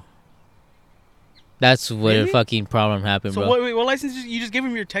 No. That's where Really? the fucking problem happened, So bro. what license you just gave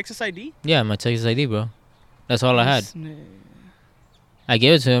him your Texas ID? Yeah, my Texas ID, bro. That's all I had. I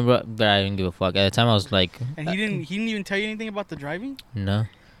gave it to him, bro, but I didn't give a fuck. At the time, I was like, And he didn't even tell you anything about the driving? no.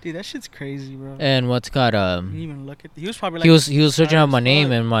 Dude, that shit's crazy, bro. And what's got He didn't even look at. He was probably like. he was searching tired out my as name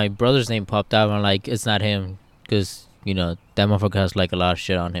fuck. and my brother's name popped out. I'm like, it's not him, because that motherfucker has like a lot of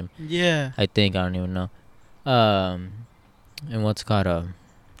shit on him. Yeah. I think, I don't even know. And what's called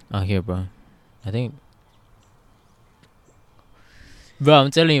oh, here, bro. I think, bro,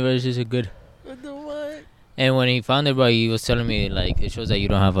 I'm telling you, bro, it's just a good. What the what? And when he found it, bro, he was telling me like it shows that you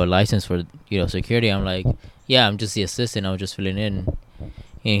don't have a license for security. I'm like, yeah, I'm just the assistant. I was just filling in,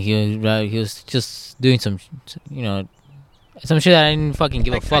 and he was just doing some some shit that I didn't fucking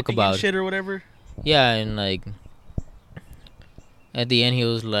give Like a fuck typing in about. shit or whatever. Yeah, and like at the end, he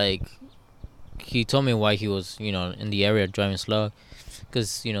was like, he told me why he was in the area driving slow,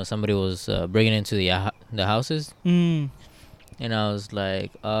 because somebody was breaking into the houses. And I was like,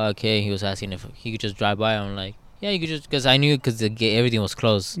 oh, okay. He was asking if he could just drive by. I'm like, yeah, you could just, because I knew because everything was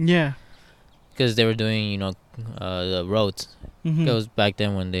closed. Yeah. Because they were doing, the roads. Mm-hmm. It was back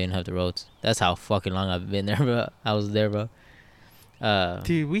then when they didn't have the roads. That's how fucking long I've been there, bro. I was there, bro.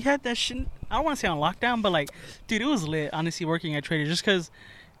 Dude, we had that shit. I don't want to say on lockdown, but like, dude, it was lit. Honestly, working at Trader, just because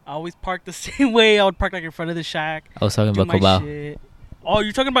I always parked the same way. I would park like in front of the shack. I was talking Do about my Cobal. shit. Oh,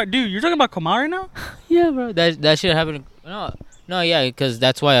 you're talking about, dude? You're talking about Kamar right now? Yeah, bro. That shit happened. No, yeah, because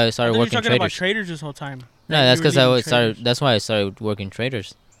that's why I started I thought working you were talking about traders. traders this whole time. No, Like, that's you were because I leaving was started. Traders. That's why I started working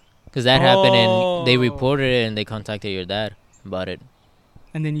traders. Because that happened and they Oh. reported it and they contacted your dad about it.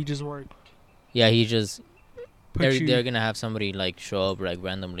 And then you just work. Yeah, he just Put you. they're gonna have somebody like show up like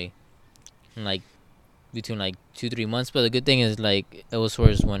randomly, in, like between like 2-3 months. But the good thing is like it was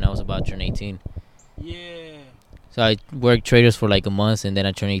towards when I was about to turn 18. Yeah. So I worked traders for like a month and then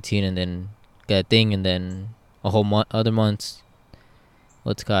I turned 18 and then got a thing and then a whole other months.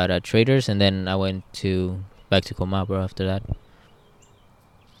 What's called traders, and then I went back to Comabro after that.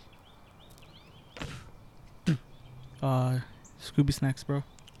 Scooby snacks, bro.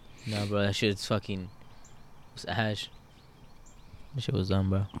 Nah, bro, that shit's fucking was ash. That shit was dumb,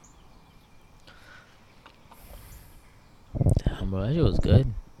 bro. Damn, bro, that shit was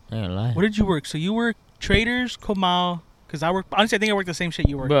good. I ain't gonna lie. What did you work? So you work Traders, Komal. Cause I work. Honestly, I think I work the same shit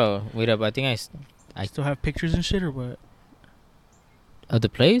you work. Bro, wait up. I think I still have pictures and shit, or what? of the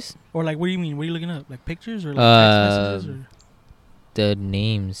place, Or like, what do you mean? What are you looking up? Like pictures or like text messages? Or? the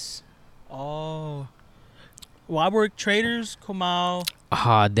names. Oh. Well, I work Traders, Komal.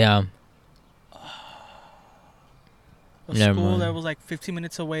 Ah, damn. A Never school mind. that was like 15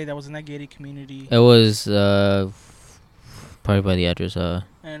 minutes away. That was in that gated community. It was probably by the address. And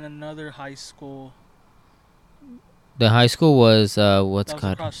another high school. The high school was what's That was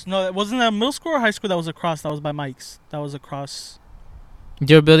called? across. No, it wasn't that middle school or high school that was across. That was by Mike's. That was across.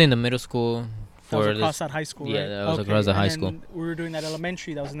 They're building the middle school That was for across this. that high school, Yeah, right? that was across the and high then school. We were doing that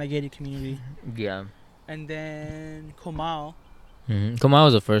elementary. That was in that gated community. Yeah. And then Komal. Kamal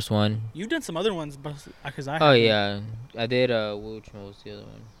was the first one. You've done some other ones, but because I. Oh haven't. yeah, I did. Which one was the other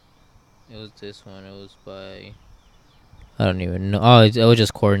one? It was this one. It was by. I don't even know. Oh, it was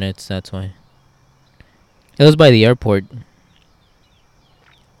just coordinates. That's why. It was by the airport.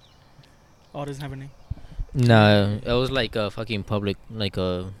 Oh, it doesn't have a name. No, it was like a fucking public, like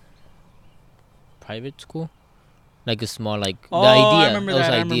a private school, like a small, like Oh, the idea. I remember it was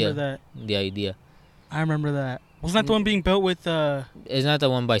that. I idea. remember that. The idea. I remember that. Wasn't that the one being built with It's not the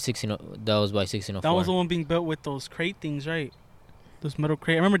one by 16. That was by 1604. That was the one being built with those crate things, right? Those metal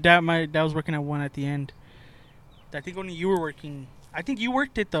crate. I remember my dad was working at one at the end. I think only you were working. I think you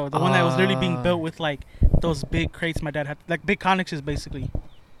worked it though. The one that was literally being built with like those big crates my dad had, like big connexes basically.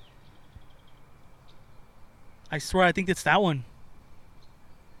 I swear, I think it's that one.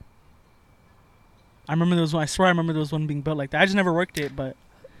 I remember there was one. I swear, I remember there was one being built like that. I just never worked it, but.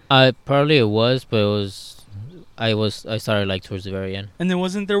 Probably it was, but it was. I started like towards the very end. And then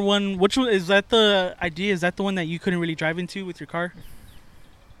wasn't there one? Which one is that? The idea is that the one that you couldn't really drive into with your car?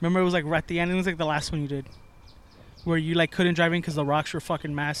 Remember, it was like right at the end. It was like the last one you did, where you like couldn't drive in because the rocks were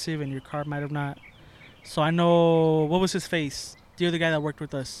fucking massive and your car might have not. So I know what was his face. The other guy that worked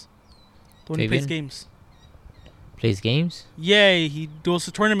with us, the one who plays Fabian? games. Plays games. Yeah, he goes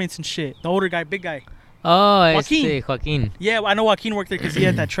to tournaments and shit. The older guy, big guy. Oh, Joaquin. Joaquin. Yeah, I know Joaquin worked there because he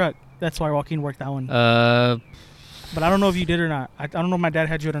had that truck. That's why Joaquin worked that one. But I don't know if you did or not. I don't know if my dad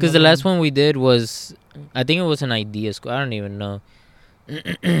had you. Because the last one we did was, I think it was an idea school. I don't even know.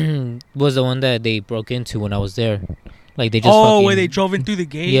 Was the one that they broke into when I was there. Like they just. Oh, where they drove in through the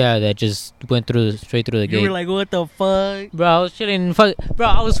gate. Yeah, that just went straight through the gate. You were like, what the fuck? Bro, I was chilling. Bro,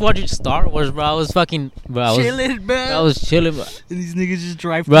 I was watching Star Wars. Bro, I was fucking. Bro, Chilling, bro. I was chilling. Bro. And these niggas just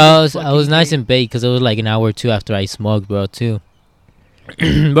drive. Bro, I was nice and baked because it was like an hour or two after I smoked, bro, too.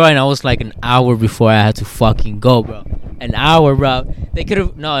 Bro, and I was like an hour before I had to fucking go, bro. An hour, bro. They could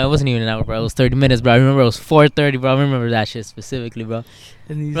have. No, it wasn't even an hour, bro. It was 30 minutes, bro. I remember it was 4:30, bro. I remember that shit specifically, bro.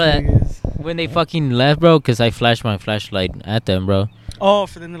 And these Bro, niggas. when they fucking left, bro, because I flashed my flashlight at them, bro. Oh,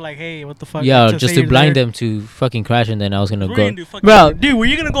 for them to like, hey, what the fuck? Yeah, Like, just say to you're blind there. them to fucking crash, and then I was gonna What were go. you gonna do? Fucking Bro. dude, were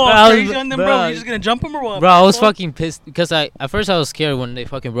you gonna go Bro, all I was- crazy on them, bro? bro. You just gonna jump them or what? Bro, I was Fuck? fucking pissed because at first I was scared when they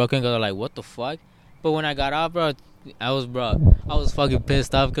fucking broke in. Cause I was like, what the fuck? But when I got out, bro, I was fucking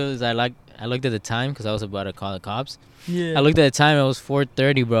pissed off because I looked at the time because I was about to call the cops. Yeah. I looked at the time, it was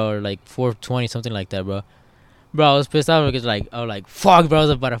 4:30, bro, or like 4:20, something like that, bro. Bro, I was pissed off because I was like, fuck, bro, I was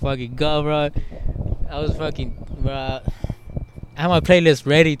about to fucking go, bro. I was fucking, bro. I had my playlist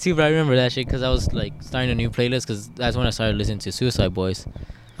ready too, bro. I remember that shit because I was like starting a new playlist because that's when I started listening to Suicide Boys.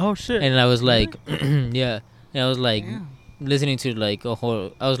 Oh shit. And I was like, yeah, and I was like Damn. listening to like I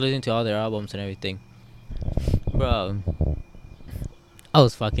was listening to all their albums and everything, bro. I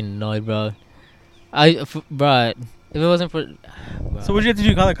was fucking annoyed, bro. Bro, if it wasn't for, bro. So what did you have to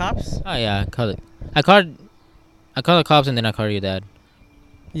do? Call the cops? Oh yeah, I called the cops and then I called your dad.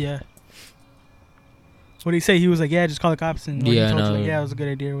 Yeah. What did he say? He was like, yeah, just call the cops, and Yeah, he told you, no. like, yeah, it was a good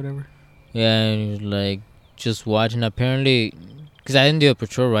idea or whatever. Yeah, and he was like just watching. Apparently, because I didn't do a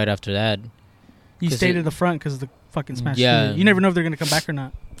patrol right after that. You 'Cause stayed it- at the front because of the fucking smash. Yeah. You never know if they're gonna come back or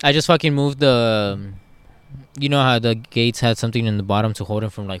not. I just fucking moved the. You know how the gates had something in the bottom to hold him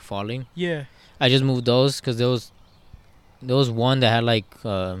from like falling. Yeah. I just moved those because there was one that had like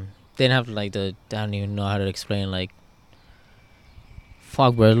didn't have like I don't even know how to explain like.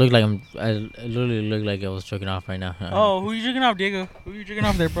 Fuck, bro! It looked like I literally looked like I was jerking off right now. Oh, who you drinking off, Diego? Who you drinking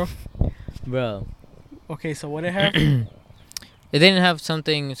off there, bro? Bro. Okay, so what it have? It didn't have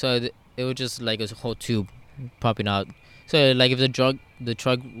something, so it was just like a whole tube popping out. So like if the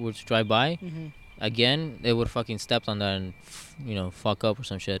truck were to drive by Mm-hmm. again, it would fucking stepped on that and fuck up or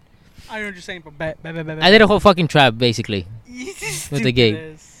some shit. I know what you're saying, but bet. I did a whole fucking trap basically with the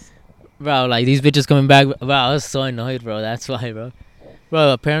gate. Bro, like these bitches coming back. Bro, I was so annoyed, bro. That's why, bro.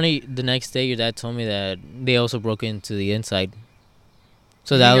 Bro, apparently the next day your dad told me that they also broke into the inside.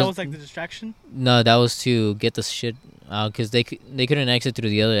 So that was like the distraction. no, that was to get the shit out because they couldn't exit through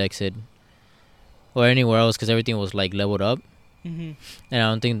the other exit or anywhere else because everything was like leveled up. Mhm. And I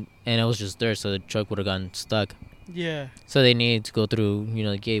don't think, and it was just there, so the truck would have gotten stuck. Yeah. So they needed to go through,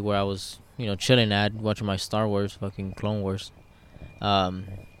 the gate where I was, chilling at, watching my Star Wars, fucking Clone Wars.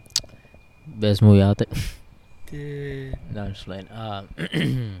 Best movie out there. Dude. No, I'm just playing.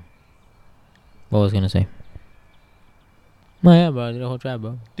 What was I gonna say? Oh yeah, bro, I did a whole trap,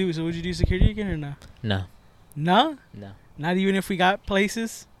 bro. Dude, so would you do security again or no? No. No? No. Not even if we got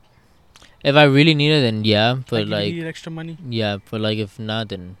places? If I really need it, then yeah. But If you needed extra money? yeah. But like, if not,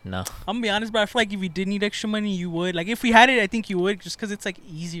 then no. I'm gonna be honest, bro. I feel like if you did need extra money, you would. Like, if we had it, I think you would, just because it's like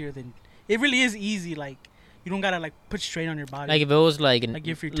easier than. It really is easy. Like, you don't gotta like put strain on your body. Like if it was like like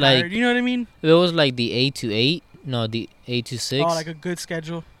if you're tired, like you know what I mean? if it was like the 8 to 8, no, the 8 to 6. Oh, like a good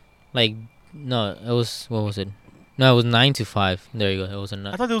schedule. Like no, it was what was it? No, it was 9 to 5. There you go. It was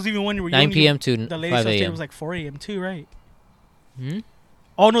a I thought there was even one where 9 p.m. to the 5 latest I stayed a.m. was like 4 a.m. too, right? Hmm?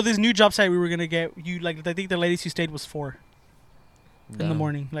 Oh no, this new job site we were gonna get. You like I think the latest you stayed was 4 in the Damn.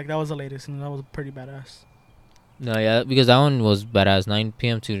 morning. Like that was the latest, and that was pretty badass. No, yeah, because that one was badass. 9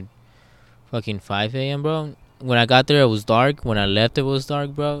 p.m. to fucking 5 a.m., bro. When I got there, it was dark. When I left, it was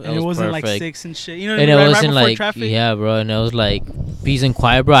dark, bro. And it wasn't perfect. like 6 and shit. You know what I And mean? it Right wasn't before like, traffic. yeah, bro. And it was like peace and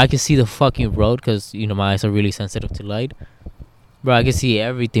quiet, bro. I could see the fucking road because, my eyes are really sensitive to light. Bro, I could see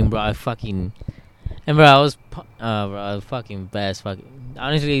everything, bro. And bro, I was, fucking best.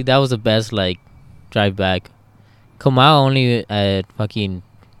 Honestly, that was the best, like, drive back. Come out only at fucking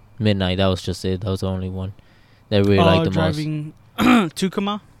midnight. That was just it. That was the only one that I really liked the driving to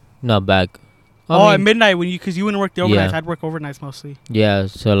Kamal? most. Not back. At midnight because you wouldn't work the overnights. Yeah. I'd work overnights mostly. Yeah,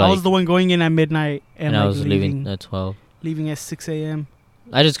 so like. I was the one going in at midnight and I like, was leaving at 12. Leaving at 6 a.m.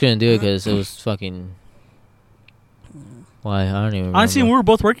 I just couldn't do it because it was fucking. Why? I don't even remember. Honestly, when we were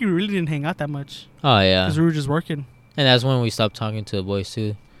both working, we really didn't hang out that much. Oh, yeah. Because we were just working. And that's when we stopped talking to the boys,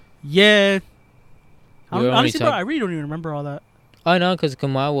 too. Yeah. We were Honestly, bro, only I really don't even remember all that. Oh, no, because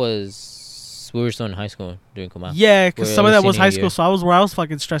Kamal was... We were still in high school during Kamal. Yeah, because We're some of that was senior high school, year. so I was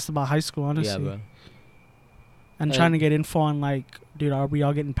fucking stressed about high school, honestly. Yeah, bro. And trying to get info on, like, dude, are we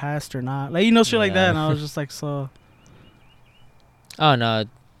all getting passed or not? Like, shit like that. And I was just like, so... Oh, no.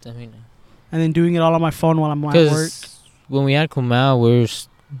 I mean... And then doing it all on my phone while I'm at work. Because when we had Kamal,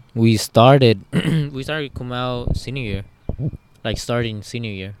 we started... we started Kamal senior year. Like, starting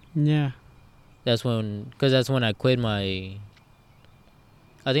senior year. Yeah. That's when... Because that's when I quit my...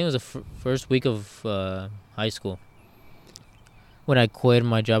 I think it was the first week of high school. When I quit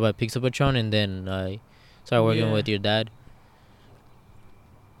my job at Pizza Patron and then I started working with your dad.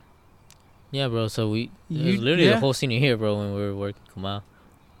 Yeah, bro. So it was literally the whole senior year, bro, when we were working Kamal.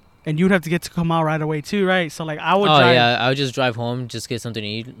 And you'd have to get to Kamal right away, too, right? So, like, I would drive. drive... yeah. I would just drive home, just get something to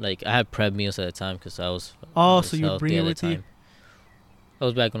eat. Like, I had prep meals at the time because I was... Oh, so you'd bring it with you? That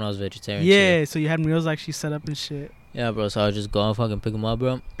was back when I was vegetarian, Yeah, too. so you had meals actually set up and shit. Yeah, bro. So I would just go and fucking pick them up,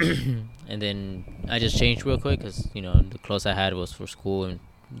 bro. And then I just changed real quick because, the clothes I had was for school and,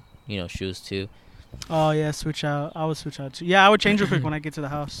 shoes, too. Oh, yeah, switch out. I would switch out, too. Yeah, I would change real quick when I get to the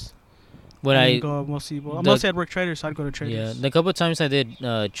house. When and I... go mostly I'd work Traders, so I'd go to Traders. Yeah, the couple of times I did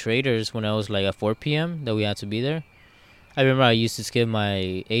Traders when I was, like, at 4 p.m. that we had to be there. I remember I used to skip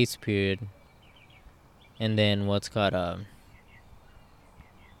my 8th period. And then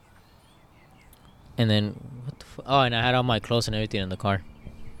and then, and I had all my clothes and everything in the car.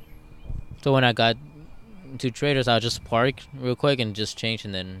 So when I got to Traders, I'll just park real quick and just change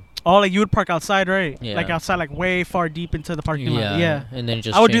and then... Oh, like you would park outside, right? Yeah. Like outside, like way far deep into the parking lot. Yeah. And then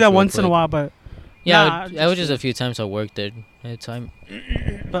just I would do change that real once in a quick. while, but... Yeah, I would just a few times I worked there at a time.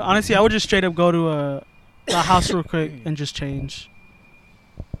 But honestly, I would just straight up go to a house real quick and just change.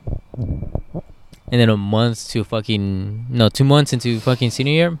 And then 2 months into fucking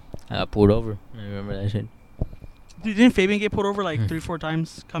senior year, I got pulled over. I remember that shit. Dude, didn't Fabian get pulled over like 3-4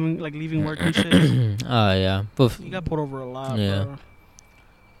 times leaving work and shit? Oh, yeah. But He got pulled over a lot, Yeah. bro.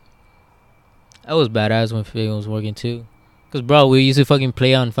 I was badass when Fabian was working too. Cause bro, we used to fucking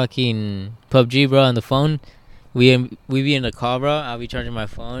play on fucking PUBG, bro, on the phone. We be in the car, bro. I'll be charging my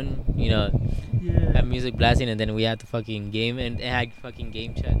phone, Yeah. have music blasting, and then we had the fucking game, and it had fucking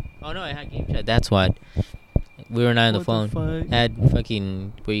game chat. Oh no, it had game chat. That's why we were not on the phone. Fuck? It had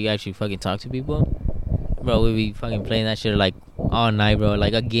fucking where you actually fucking talk to people, bro. We be fucking playing that shit like all night, bro.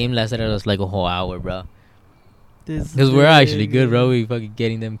 Like a game lasted us like a whole hour, bro. this. Because we're actually nigga. good, bro. We fucking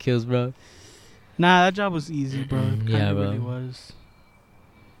getting them kills, bro. Nah, that job was easy, bro. It Yeah, kinda bro. really was.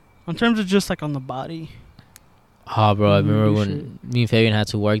 In terms of just like on the body. Oh, bro, I remember Holy when me and Fabian had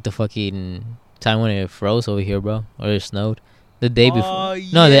to work the fucking time when it froze over here, bro, or it snowed. The day before. Oh,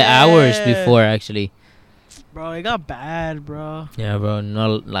 No, the hours yeah. before, actually. Bro, it got bad, bro. Yeah, bro,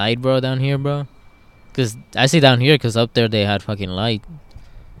 no light, bro, down here, bro. Cause I say down here, cause up there they had fucking light.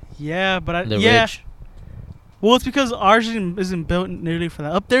 Yeah, but The yeah. ridge. Well, it's because ours isn't built nearly for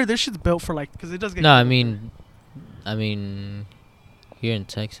that. Up there, this shit's built for like, because it does get. No, I cold. mean, here in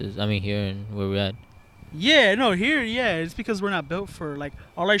Texas. I mean, here in where we're at. Yeah, no, here, yeah, it's because we're not built for like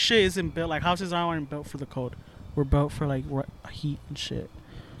all our shit isn't built like houses aren't built for the cold. We're built for like heat and shit.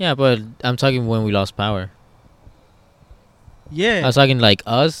 Yeah, but I'm talking when we lost power. Yeah. I was talking like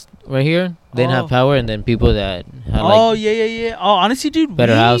us right here. They didn't Oh. have power, and then people that had Oh like yeah. Oh, honestly, dude,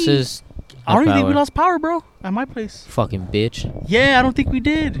 better houses. I don't had even think we power. lost power, bro, at my place. Fucking bitch. Yeah, I don't think we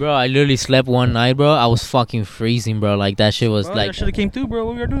did. Bro, I literally slept one night, bro. I was fucking freezing, bro. Like that shit was Bro, like, that should have came through, bro.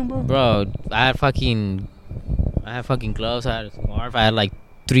 What we were doing, bro? bro. I had fucking gloves. I had a scarf. I had like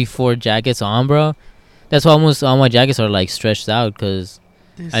 3-4 jackets on, bro. That's why almost all my jackets are like stretched out, cause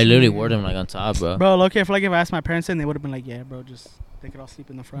This I literally nigga. wore them like on top, bro. Bro, okay, if like if I asked my parents, then they would have been like, yeah, bro, just they could all sleep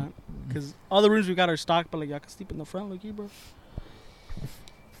in the front. Cause all the rooms we got are stocked, but like y'all can sleep in the front, look you, bro.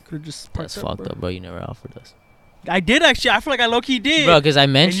 Could have just That's parked fucked up, bro. You never offered us, I did actually. I feel like I low key did. bro. Cause I and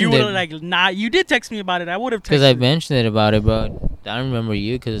you mentioned would it. have like, nah, you did text me about it. I would have texted. Cause I mentioned it about it, bro. I don't remember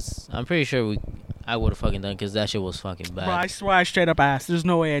you, cause I'm pretty sure I would have fucking done, cause that shit was fucking bad. Bro, I swear I straight up asked. There's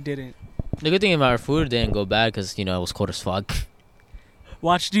no way I didn't. The good thing about our food didn't go bad, cause you know it was cold as fuck.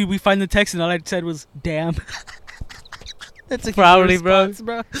 Watch, dude. We find the text and all I said was, "Damn." That's a Probably, huge bro. response,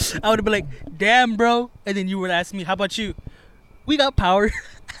 bro. I would have been like, "Damn, bro," and then you would ask me, "How about you?" We got power.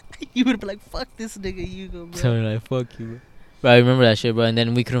 You would have been like, "Fuck this nigga, you go, bro." So like, fuck you, bro. Bro, I remember that shit, bro. And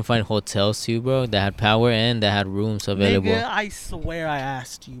then we couldn't find hotels too, bro, that had power and that had rooms available. Nigga, I swear I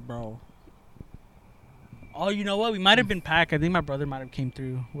asked you, bro. Oh, you know what? We might have been packed. I think my brother might have came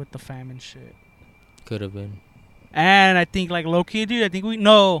through with the fam and shit. Could have been. And I think like low key, dude. I think we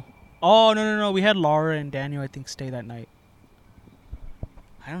no. Oh no. We had Laura and Daniel. I think stay that night.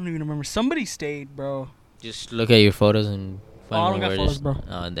 I don't even remember. Somebody stayed, bro. Just look at your photos and I find don't one got where photos, just. bro.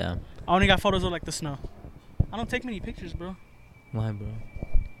 Oh damn. I only got photos of like the snow. I don't take many pictures, bro. Why, bro?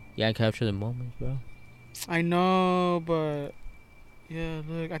 Yeah, I capture the moments, bro. I know, but yeah,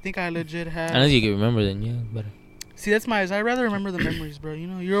 look. I think I legit had. Unless you can remember, then yeah, better. See, that's my. I rather remember the memories, bro. You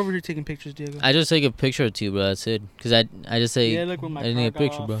know, you're over here taking pictures, Diego. I just take a picture or two, bro. That's it. Cause I just say. Yeah, look when my I didn't car get a got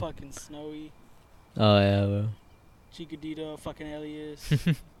picture, all bro. fucking snowy. Oh yeah, bro. Chicadito, fucking Elias.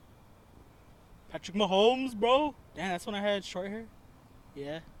 Patrick Mahomes, bro. Damn, that's when I had short hair.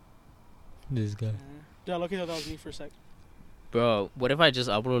 Yeah. This guy. Dude, I lucky thought that was me for a sec. Bro, what if I just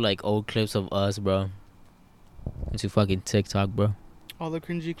upload like old clips of us, bro, into fucking TikTok, bro? All the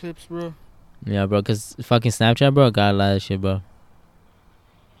cringy clips, bro. Yeah, bro, cause fucking Snapchat, bro, got a lot of shit, bro.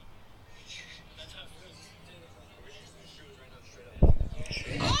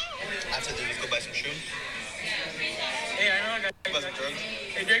 After this, let's go buy some shrooms. Hey, I know I got. Buy some drugs.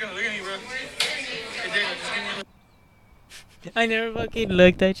 Hey, Diego, look at me, bro. Hey, Diego, just give me. I never fucking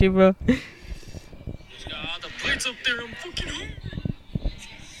looked at you, bro. The plates up there, I'm fucking hungry.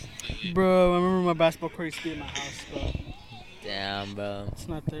 Bro, I remember my basketball court used to be in my house, bro. Damn, bro. It's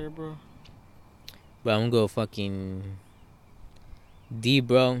not there, bro. Bro, I'm gonna go fucking D,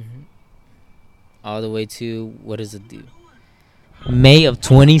 bro. All the way to, what is it, dude? May of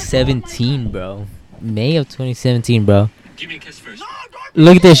 2017, bro. May of 2017, bro. Give me a kiss first.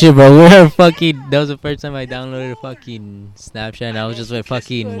 Look at this shit, bro. We're fucking. That was the first time I downloaded fucking Snapchat. And I was just with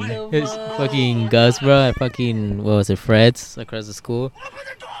fucking, fucking Gus, bro. At fucking, what was it, Fred's across the school.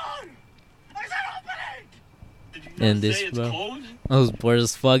 And this, bro. I was bored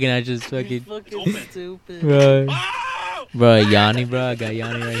as fuck, and I just fucking, Fucking stupid. bro. Bro, Yanni, bro. I got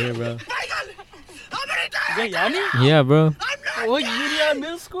Yanni right here, bro. You got Yanni? Yeah, bro. What, you at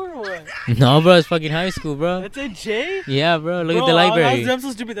middle school or what? No, bro. It's fucking high school, bro. That's a J? Yeah, bro. Look at Bro, the library. I'm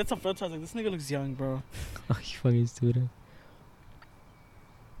so stupid. That's a photo. I was like, this nigga looks young, bro. Oh, you fucking stupid.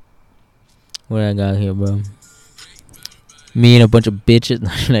 What I got here, bro? Me and a bunch of bitches.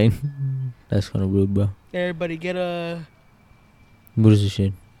 Like, that's kind of rude, bro. Everybody get a What is this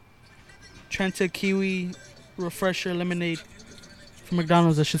shit? Trenta Kiwi Refresher Lemonade from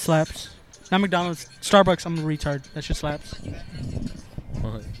McDonald's. That shit slaps. Not McDonald's. Starbucks. I'm a retard. That shit slaps.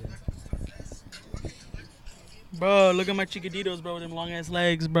 Bro, look at my chicaditos, bro, with them long ass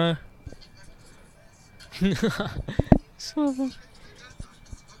legs, bro.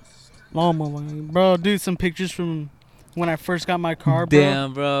 Long motherfucker. Bro, dude, some pictures from when I first got my car, bro.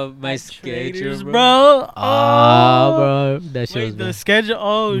 Damn, bro. My At schedule, Traders, bro. bro. Ah, bro. That shit Wait, was the bad. schedule.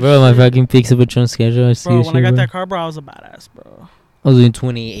 Oh, Bro, my shit. fucking Pixel Patron schedule. I see Bro, this when I shit, got bro. that car, bro, I was a badass, bro. I was doing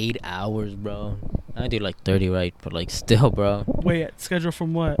 28 hours, bro. I did like 30, right? But like still, bro. Wait, schedule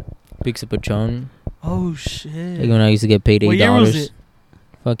from what? Pixel Patron. Oh, shit. Like when I used to get paid $8. What year was it?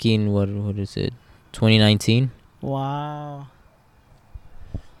 Fucking what is it? 2019. Wow.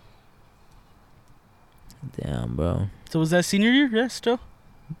 Damn, bro. So was that senior year? Yeah, still.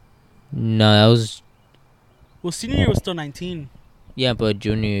 No, that was Well, senior year was still 19 yeah, but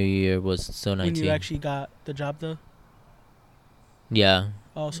junior year was still when 19. you actually got the job, though. Yeah,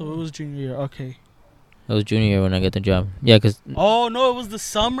 Oh, so it was junior year. Okay. it was junior year when I got the job. Yeah, cause Oh no, it was the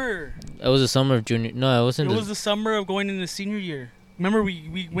summer. it was the summer of junior. No, it wasn't. It was the summer of going into senior year. Remember,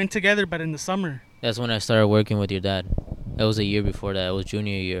 we went together, but in the summer. That's when I started working with your dad. That was a year before that. It was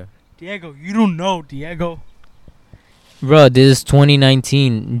junior year. Diego, you don't know, Diego. Bro, this is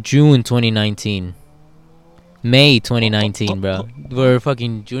 2019, June 2019, May 2019, bro. We're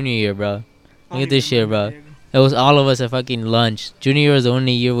fucking junior year, bro. Look at this shit, bro. It was all of us at fucking lunch. Junior year was the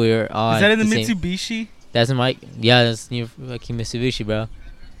only year we were on. Is that in the same- Mitsubishi? That's in my. Yeah, that's near fucking Mitsubishi, bro.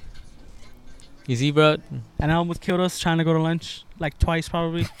 You see, bro? And I almost killed us trying to go to lunch, like twice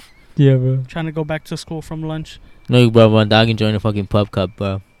probably. Yeah, bro. Trying to go back to school from lunch. No, bro, my dog enjoying the fucking pub cup,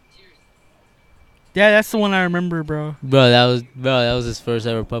 bro. Yeah, that's the one I remember, bro. Bro, that was his first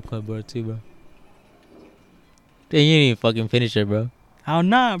ever pub cup, bro, too, bro. Dang, you didn't even fucking finish it, bro. How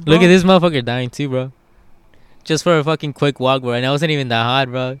not, bro? Look at this motherfucker dying too, bro. Just for a fucking quick walk, bro. And it wasn't even that hot,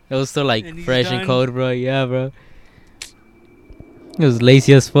 bro. It was still like And he's fresh done? and cold, bro. Yeah, bro. It was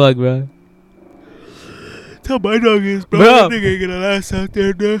lazy as fuck, bro. Tell my dog is, bro. Bro. That nigga ain't gonna last out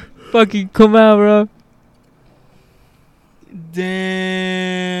there, dude. Fucking come out, bro.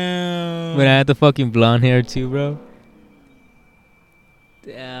 Damn. When I had the fucking blonde hair too, bro.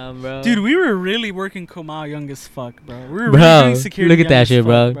 Damn, bro. Dude, we were really working Komao young as fuck, bro. We were Bro, really doing security look at young that as shit,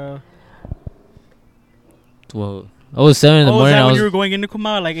 fuck, bro. Whoa. I was 7 in the Oh, was morning. that I when was you were going into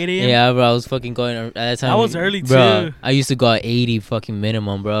Komao, like 8 a.m.? yeah, bro. I was fucking going at that time. That was early, bro, too. I used to go at 80 fucking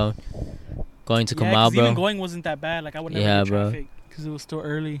minimum, bro. Going to Yeah, Kamau, 'cause bro. even going wasn't that bad. Like, I would never Yeah, get bro. traffic because it was still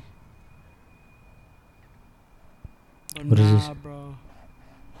early. But What is this? bro.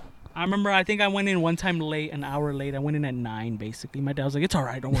 I remember, I think I went in one time late, an hour late. I went in at 9, basically. My dad was like, it's all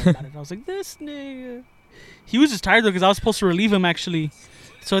right, don't worry about it. I was like, this nigga. He was just tired, though, because I was supposed to relieve him, actually.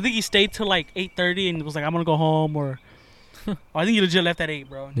 So I think he stayed till, like, 8:30 and was like, I'm going to go home, or... I think he legit left at 8,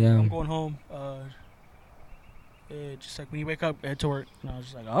 bro. Yeah. I'm going home. Just like, when you wake up, head to work. And I was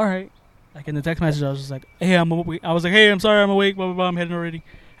just like, all right. Like, in the text message, I was just like, hey, I'm awake. I was like, hey, I'm sorry, I'm awake, blah, blah, blah, I'm heading already.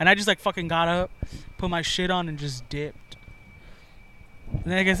 And I just, like, fucking got up, put my shit on, and just dipped. And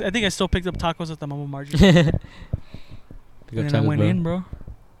then I think I still picked up tacos at the Mama Margie. Pick And up then I tacos, went bro. in, bro.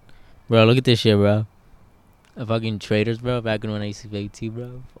 Bro, look at this shit, bro. A fucking traders, bro. Back when I used to bake too,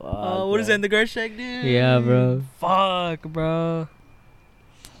 bro. Oh, what is that in the guard shack, dude? Yeah, bro. Fuck, bro.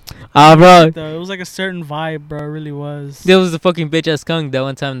 Ah, bro. It was like a certain vibe, bro. It really was. There was the fucking bitch ass skunk that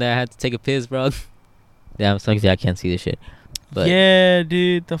one time that I had to take a piss, bro. Damn, sucks. I can't see this shit. But yeah,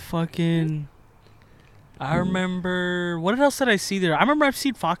 dude. The fucking. I remember. What else did I see there? I remember I've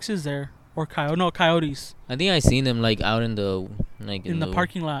seen foxes there. Or coyotes. I think I seen them like out in the like In the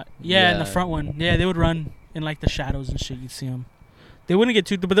parking lot. Yeah, in the Yeah. front one. Yeah, they would run in like the shadows and shit. You'd see them. They wouldn't get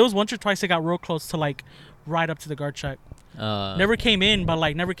too. But there was once or twice they got real close to like right up to the guard check. Never came in, but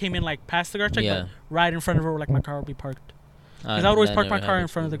like never came in like past the guard check. Yeah. But right in front of it where like my car would be parked. Because I would always park my car in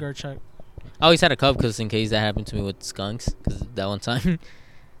front of the guard check. I always had a cup because in case that happened to me with skunks, because that one time.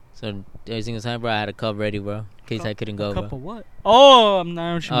 So every single time, bro, I had a cup ready, bro, in case I couldn't go, Cup bro. of what? Oh, I'm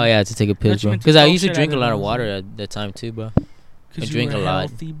not. Oh yeah, to take a piss, you bro. meant to Because I throw used to shit drink at a it lot when of I was water young. at that time too, bro. Because I drink a lot.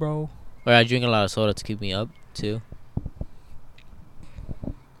 Healthy, bro. Or I drink a lot of soda to keep me up too.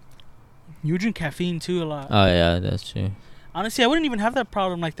 You drink caffeine too a lot. Oh yeah, that's true. Honestly, I wouldn't even have that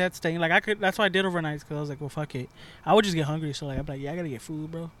problem like that staying. Like I could. That's why I did overnights because I was like, well, fuck it. I would just get hungry. So like, I'm like, yeah, I gotta get food,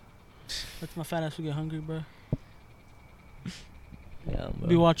 bro. Let my fat ass would get hungry, bro. Yeah, bro.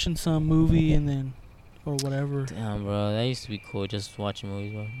 Be watching some movie and then, or whatever. Damn, bro, that used to be cool. Just watching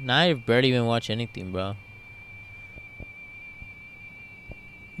movies, bro. Now I barely even watch anything, bro.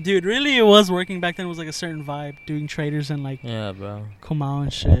 Dude, really, it was working back then. It was like a certain vibe, doing traders and like Yeah, bro. Komao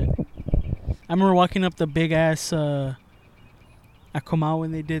and shit. I remember walking up the big ass at Komao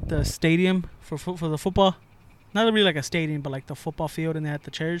when they did the stadium for the football. Not really like a stadium, but like the football field, and they had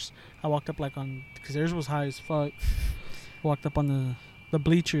the chairs. I walked up like on, because theirs was high as fuck. Walked up on the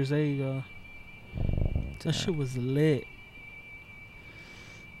bleachers. There you go. That shit was lit.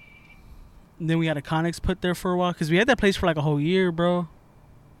 And then we had a Connex put there for a while because we had that place for like a whole year, bro.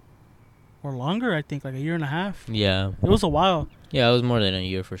 Or longer, I think, like a year and a half. Yeah. It was a while. Yeah, it was more than a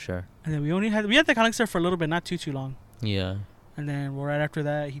year for sure. And then we had the Connex there for a little bit, not too long. Yeah. And then right after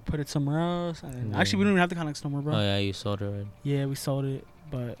that, he put it somewhere else. And then Yeah. actually, we don't even have the Connex no more, bro. Oh yeah, you sold it already. Yeah, we sold it,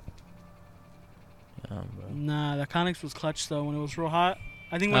 but Yeah, bro. nah, the Connex was clutch though when it was real hot.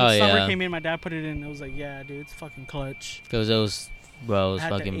 I think when Oh, the summer yeah. came in, my dad put it in. It was like, yeah, dude, it's fucking clutch. Cause it was, bro, it was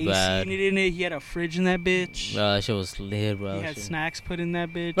Had the fucking AC bad. unit in it. He had a fridge in that bitch. Bro, that shit was lit, bro. He had Shit. snacks put in that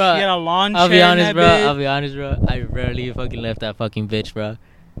bitch. Bro, He had a lawn I'll chair be honest, in bro. that I'll bitch. be honest, bro. I rarely fucking left that fucking bitch, bro.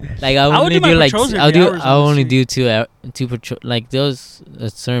 Like I would only do my do like patrols I'll every do hours I'll on the only street. do two patrol. Like there was a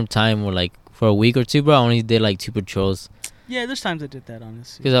certain time where like for a week or two, bro, I only did like 2 patrols Yeah, there's times I did that,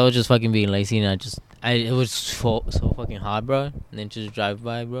 honestly. because I was just fucking being lazy and it was so fucking hot, bro. And then just drive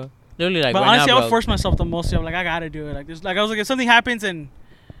by, bro. Literally like But right honestly, now, I bro. would force myself the most. I'm like, I gotta do it. Like, there's, like I was like, if something happens and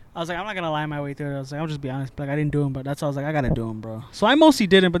I was like, I'm not gonna lie my way through it. I was like, I'll just be honest. Like, I didn't do them, but that's why I was like, I gotta do them, bro. So I mostly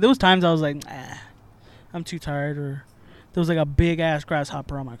didn't, but there was times I was like, I'm too tired, or there was like a big ass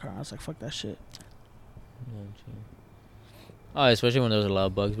grasshopper on my car. I was like, fuck that shit. Oh, especially when there was a lot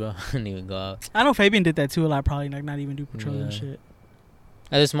of bugs, bro. I didn't even go out. I know Fabian did that too a lot, probably like not even do patrol and Yeah. shit.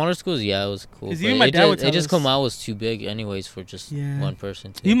 At the smaller schools, yeah, it was cool. 'Cause but even my dad would it tell just us- come out was too big, anyways, for just Yeah. one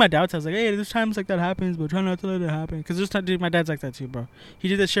person. Too. Even my dad tells like, hey, there's times like that happens, but try not to let it happen. Because there's time, dude, my dad's like that too, bro. He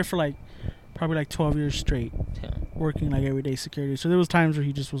did that shit for like probably like 12 years straight, Yeah. working like everyday security. So there was times where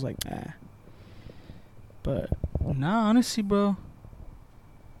he just was like, But nah, honestly, bro.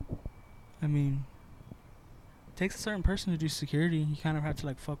 I mean, it takes a certain person to do security. You kind of have to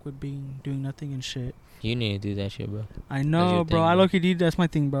like fuck with doing nothing and shit. You need to do that shit, bro. I know, your bro. thing, I bro. low-key did. That's my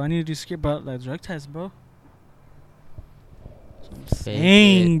thing, bro. I need to do security, but like drug test, bro. That's what I'm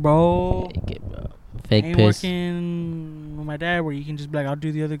saying, bro. Fake it, bro. Fake ain't piss. working with my dad where you can just be like, I'll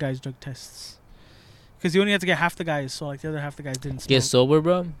do the other guy's drug tests. Because you only have to get half the guys, so like the other half the guys didn't smoke. Get sober,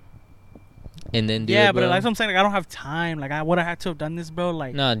 bro. And then do yeah, it, bro. but like I'm saying, like I don't have time. Like I would have had to have done this, bro.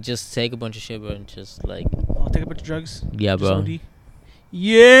 Like Nah, just take a bunch of shit, bro, and just like, I'll take a bunch of drugs. yeah, Just bro. OD.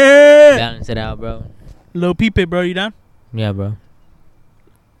 Yeah. Balance it out, bro. Lil Pepe, bro, you down? Yeah, bro.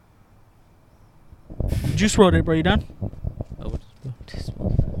 Juice rolled it, bro. You down? Oh, what is, bro? This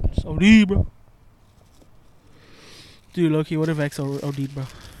motherfucker. Just OD, bro. Dude, Loki, what if X OD'd, bro?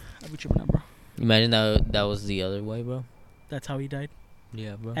 I'd be tripping out, bro. Imagine that was the other way, bro. That's how he died.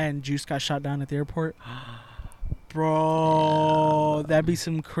 Yeah, bro. And Juice got shot down at the airport. Bro, that'd be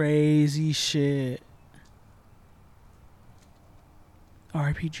some crazy shit.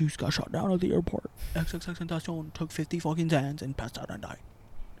 R.I.P. Juice got shot down at the airport. XXXTentacion took 50 fucking Zans and passed out and died.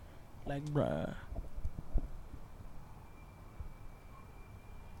 Like, bruh.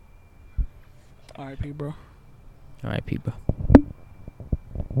 R.I.P. bro. R.I.P., bro.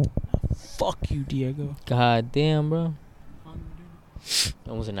 Fuck you, Diego. God damn, bro.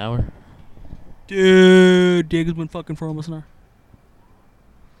 Almost an hour. Dude, Diego's been fucking for almost an hour.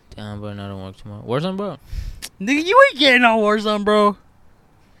 Damn, bro. Now I don't work tomorrow. Warzone, bro. Nigga, you ain't getting on Warzone, bro.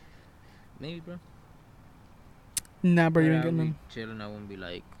 Maybe, bro. Nah, bro, you But ain't I'll getting be them. chilling. I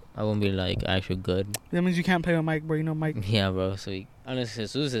won't be like actually good. That means you can't play with Mike, bro. You know Mike. Yeah, bro. So unless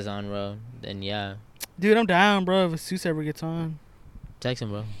Jesus is on, bro, then yeah, Dude, I'm down, bro. If Seuss ever gets on. text him,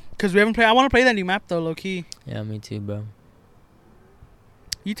 bro. Because we haven't played. I want to play that new map, though, low key. Yeah, me too, bro.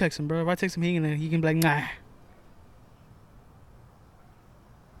 You text him, bro. If I text him, he can be like, nah.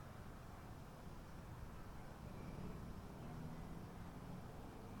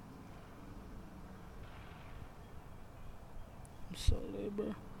 I'm so lit,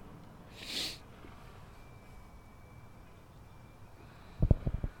 bro.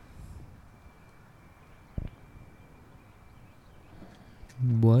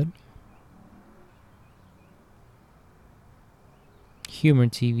 What? Humor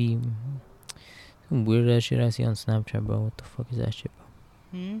TV. Some weird ass shit I see on Snapchat, bro. What the fuck is that shit,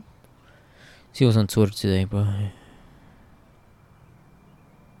 bro? Hmm? See what's on Twitter today, bro.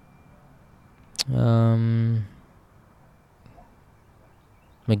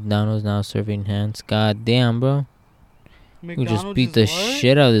 McDonald's now serving hands. God damn, bro. We just McDonald's beat the is what?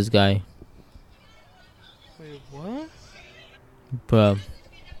 shit out of this guy, Wait, what? bro.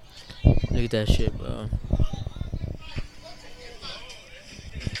 Look at that shit, bro.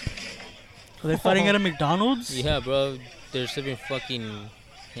 Are they fighting at a McDonald's? Yeah, bro. They're serving fucking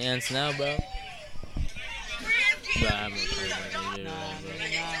hands now, bro. Bro, I'm gonna play that shit,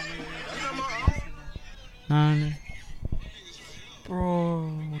 bro. Nah.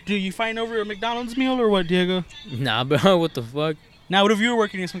 Bro. Dude, you fighting over a McDonald's meal or what, Diego? Nah, bro. What the fuck? Now, what if you were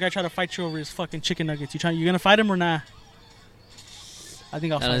working and some guy tried to fight you over his fucking chicken nuggets? You gonna fight him or not? I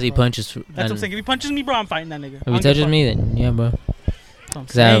think I'll fight, Unless he bro. punches. That's what I'm saying. If he punches me, bro, I'm fighting that nigga. If he touches me, then yeah, bro. That's what I'm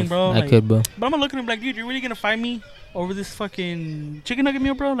 'Cause saying, bro. I Like, could, bro. But I'm gonna look at him like, dude, you're really gonna fight me over this fucking chicken nugget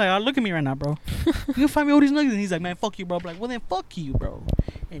meal, bro? Like, look at me right now, bro. You gonna fight me over these nuggets? And he's like, man, fuck you, bro. I'm like, well, then fuck you, bro.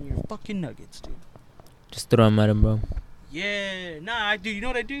 And your fucking nuggets, dude. Just throw him at him, bro. Yeah, nah, dude. You know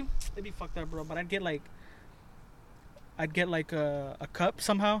what I do? It'd be fucked up, bro. But I'd get like a cup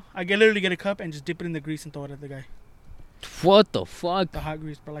somehow. Literally get a cup and just dip it in the grease and throw it at the guy. What the fuck? The hot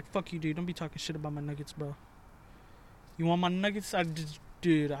grease, bro. Like, fuck you, dude. Don't be talking shit about my nuggets, bro. You want my nuggets?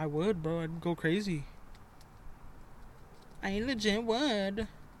 Dude, I would, bro. I'd go crazy. I legit would.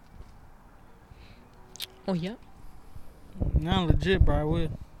 Oh yeah. Nah, legit, bro. I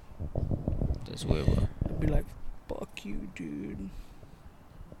would. That's weird, bro. I'd be like, fuck you, dude.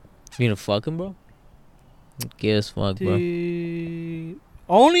 You gonna fuck him, bro? Guess fuck, bro. Dude.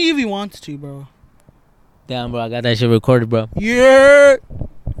 Only if he wants to, bro. Damn, bro. I got that shit recorded, bro. Yeah.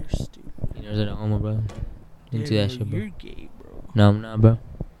 You're stupid. You know, there's a homo, bro. Into Yeah, that shit, bro. You're gay, bro. No, I'm not, bro.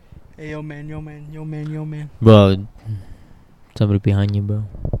 Hey, yo, man, yo, man, yo, man, yo, man. Bro, somebody behind you, bro.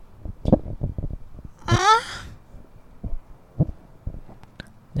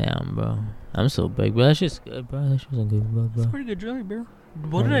 Damn, bro. I'm so big, bro. That shit's good, bro. That shit's a good, bro. That's a pretty good joint, bro.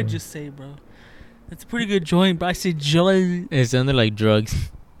 What did I just say, bro? That's a pretty good joint, bro. I said joint. It sounded like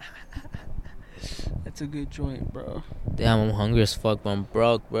drugs. That's a good joint, bro. Damn, I'm hungry as fuck, but I'm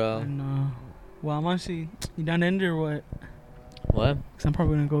broke, bro. And, well, I'm honestly, you down to end it or what? What? Cause I'm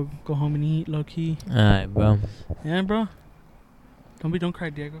probably gonna go home and eat, low key. Alright, bro. Yeah, bro. Don't cry,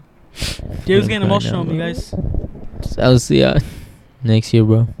 Diego. Diego's getting emotional on me, guys. I'll see ya next year,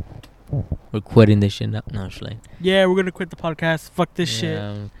 bro. We're quitting this shit now. No, I'm just like, Yeah, we're gonna quit the podcast. Fuck this shit.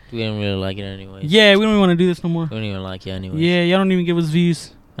 we didn't really like it anyway. Yeah, we don't even want to do this no more. We don't even like it anyway. Yeah, y'all don't even give us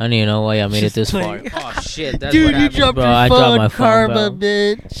views. I don't even know why I made it Just this far. playing. Oh shit, that's Dude, what you happens, dropped bro. your I phone, dropped my phone, karma, bro.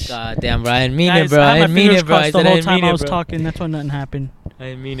 bitch. God damn, bro. I didn't mean Guys, it, bro. I I had didn't my mean fingers it, bro. I crossed said the I whole didn't time mean I it, was bro. talking. That's why nothing happened. I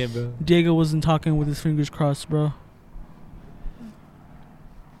didn't mean it, bro. Diego wasn't talking with his fingers crossed, bro.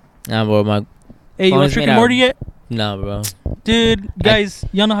 Nah, bro. My Hey, you phone watch is Rick made and out- Morty yet? Nah, bro. Dude, guys,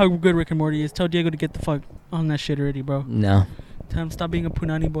 y'all know how good Rick and Morty is. Tell Diego to get the fuck on that shit already, bro. No. Tell him stop being a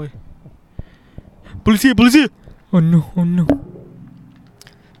punani boy. Policia, policia! Oh no, oh no.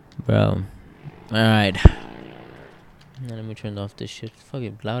 Bro. Alright. Now let me turn off this shit.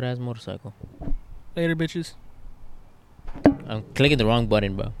 Fucking loud ass motorcycle. Later, bitches. I'm clicking the wrong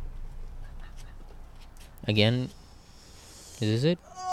button, bro. Again. Is this it?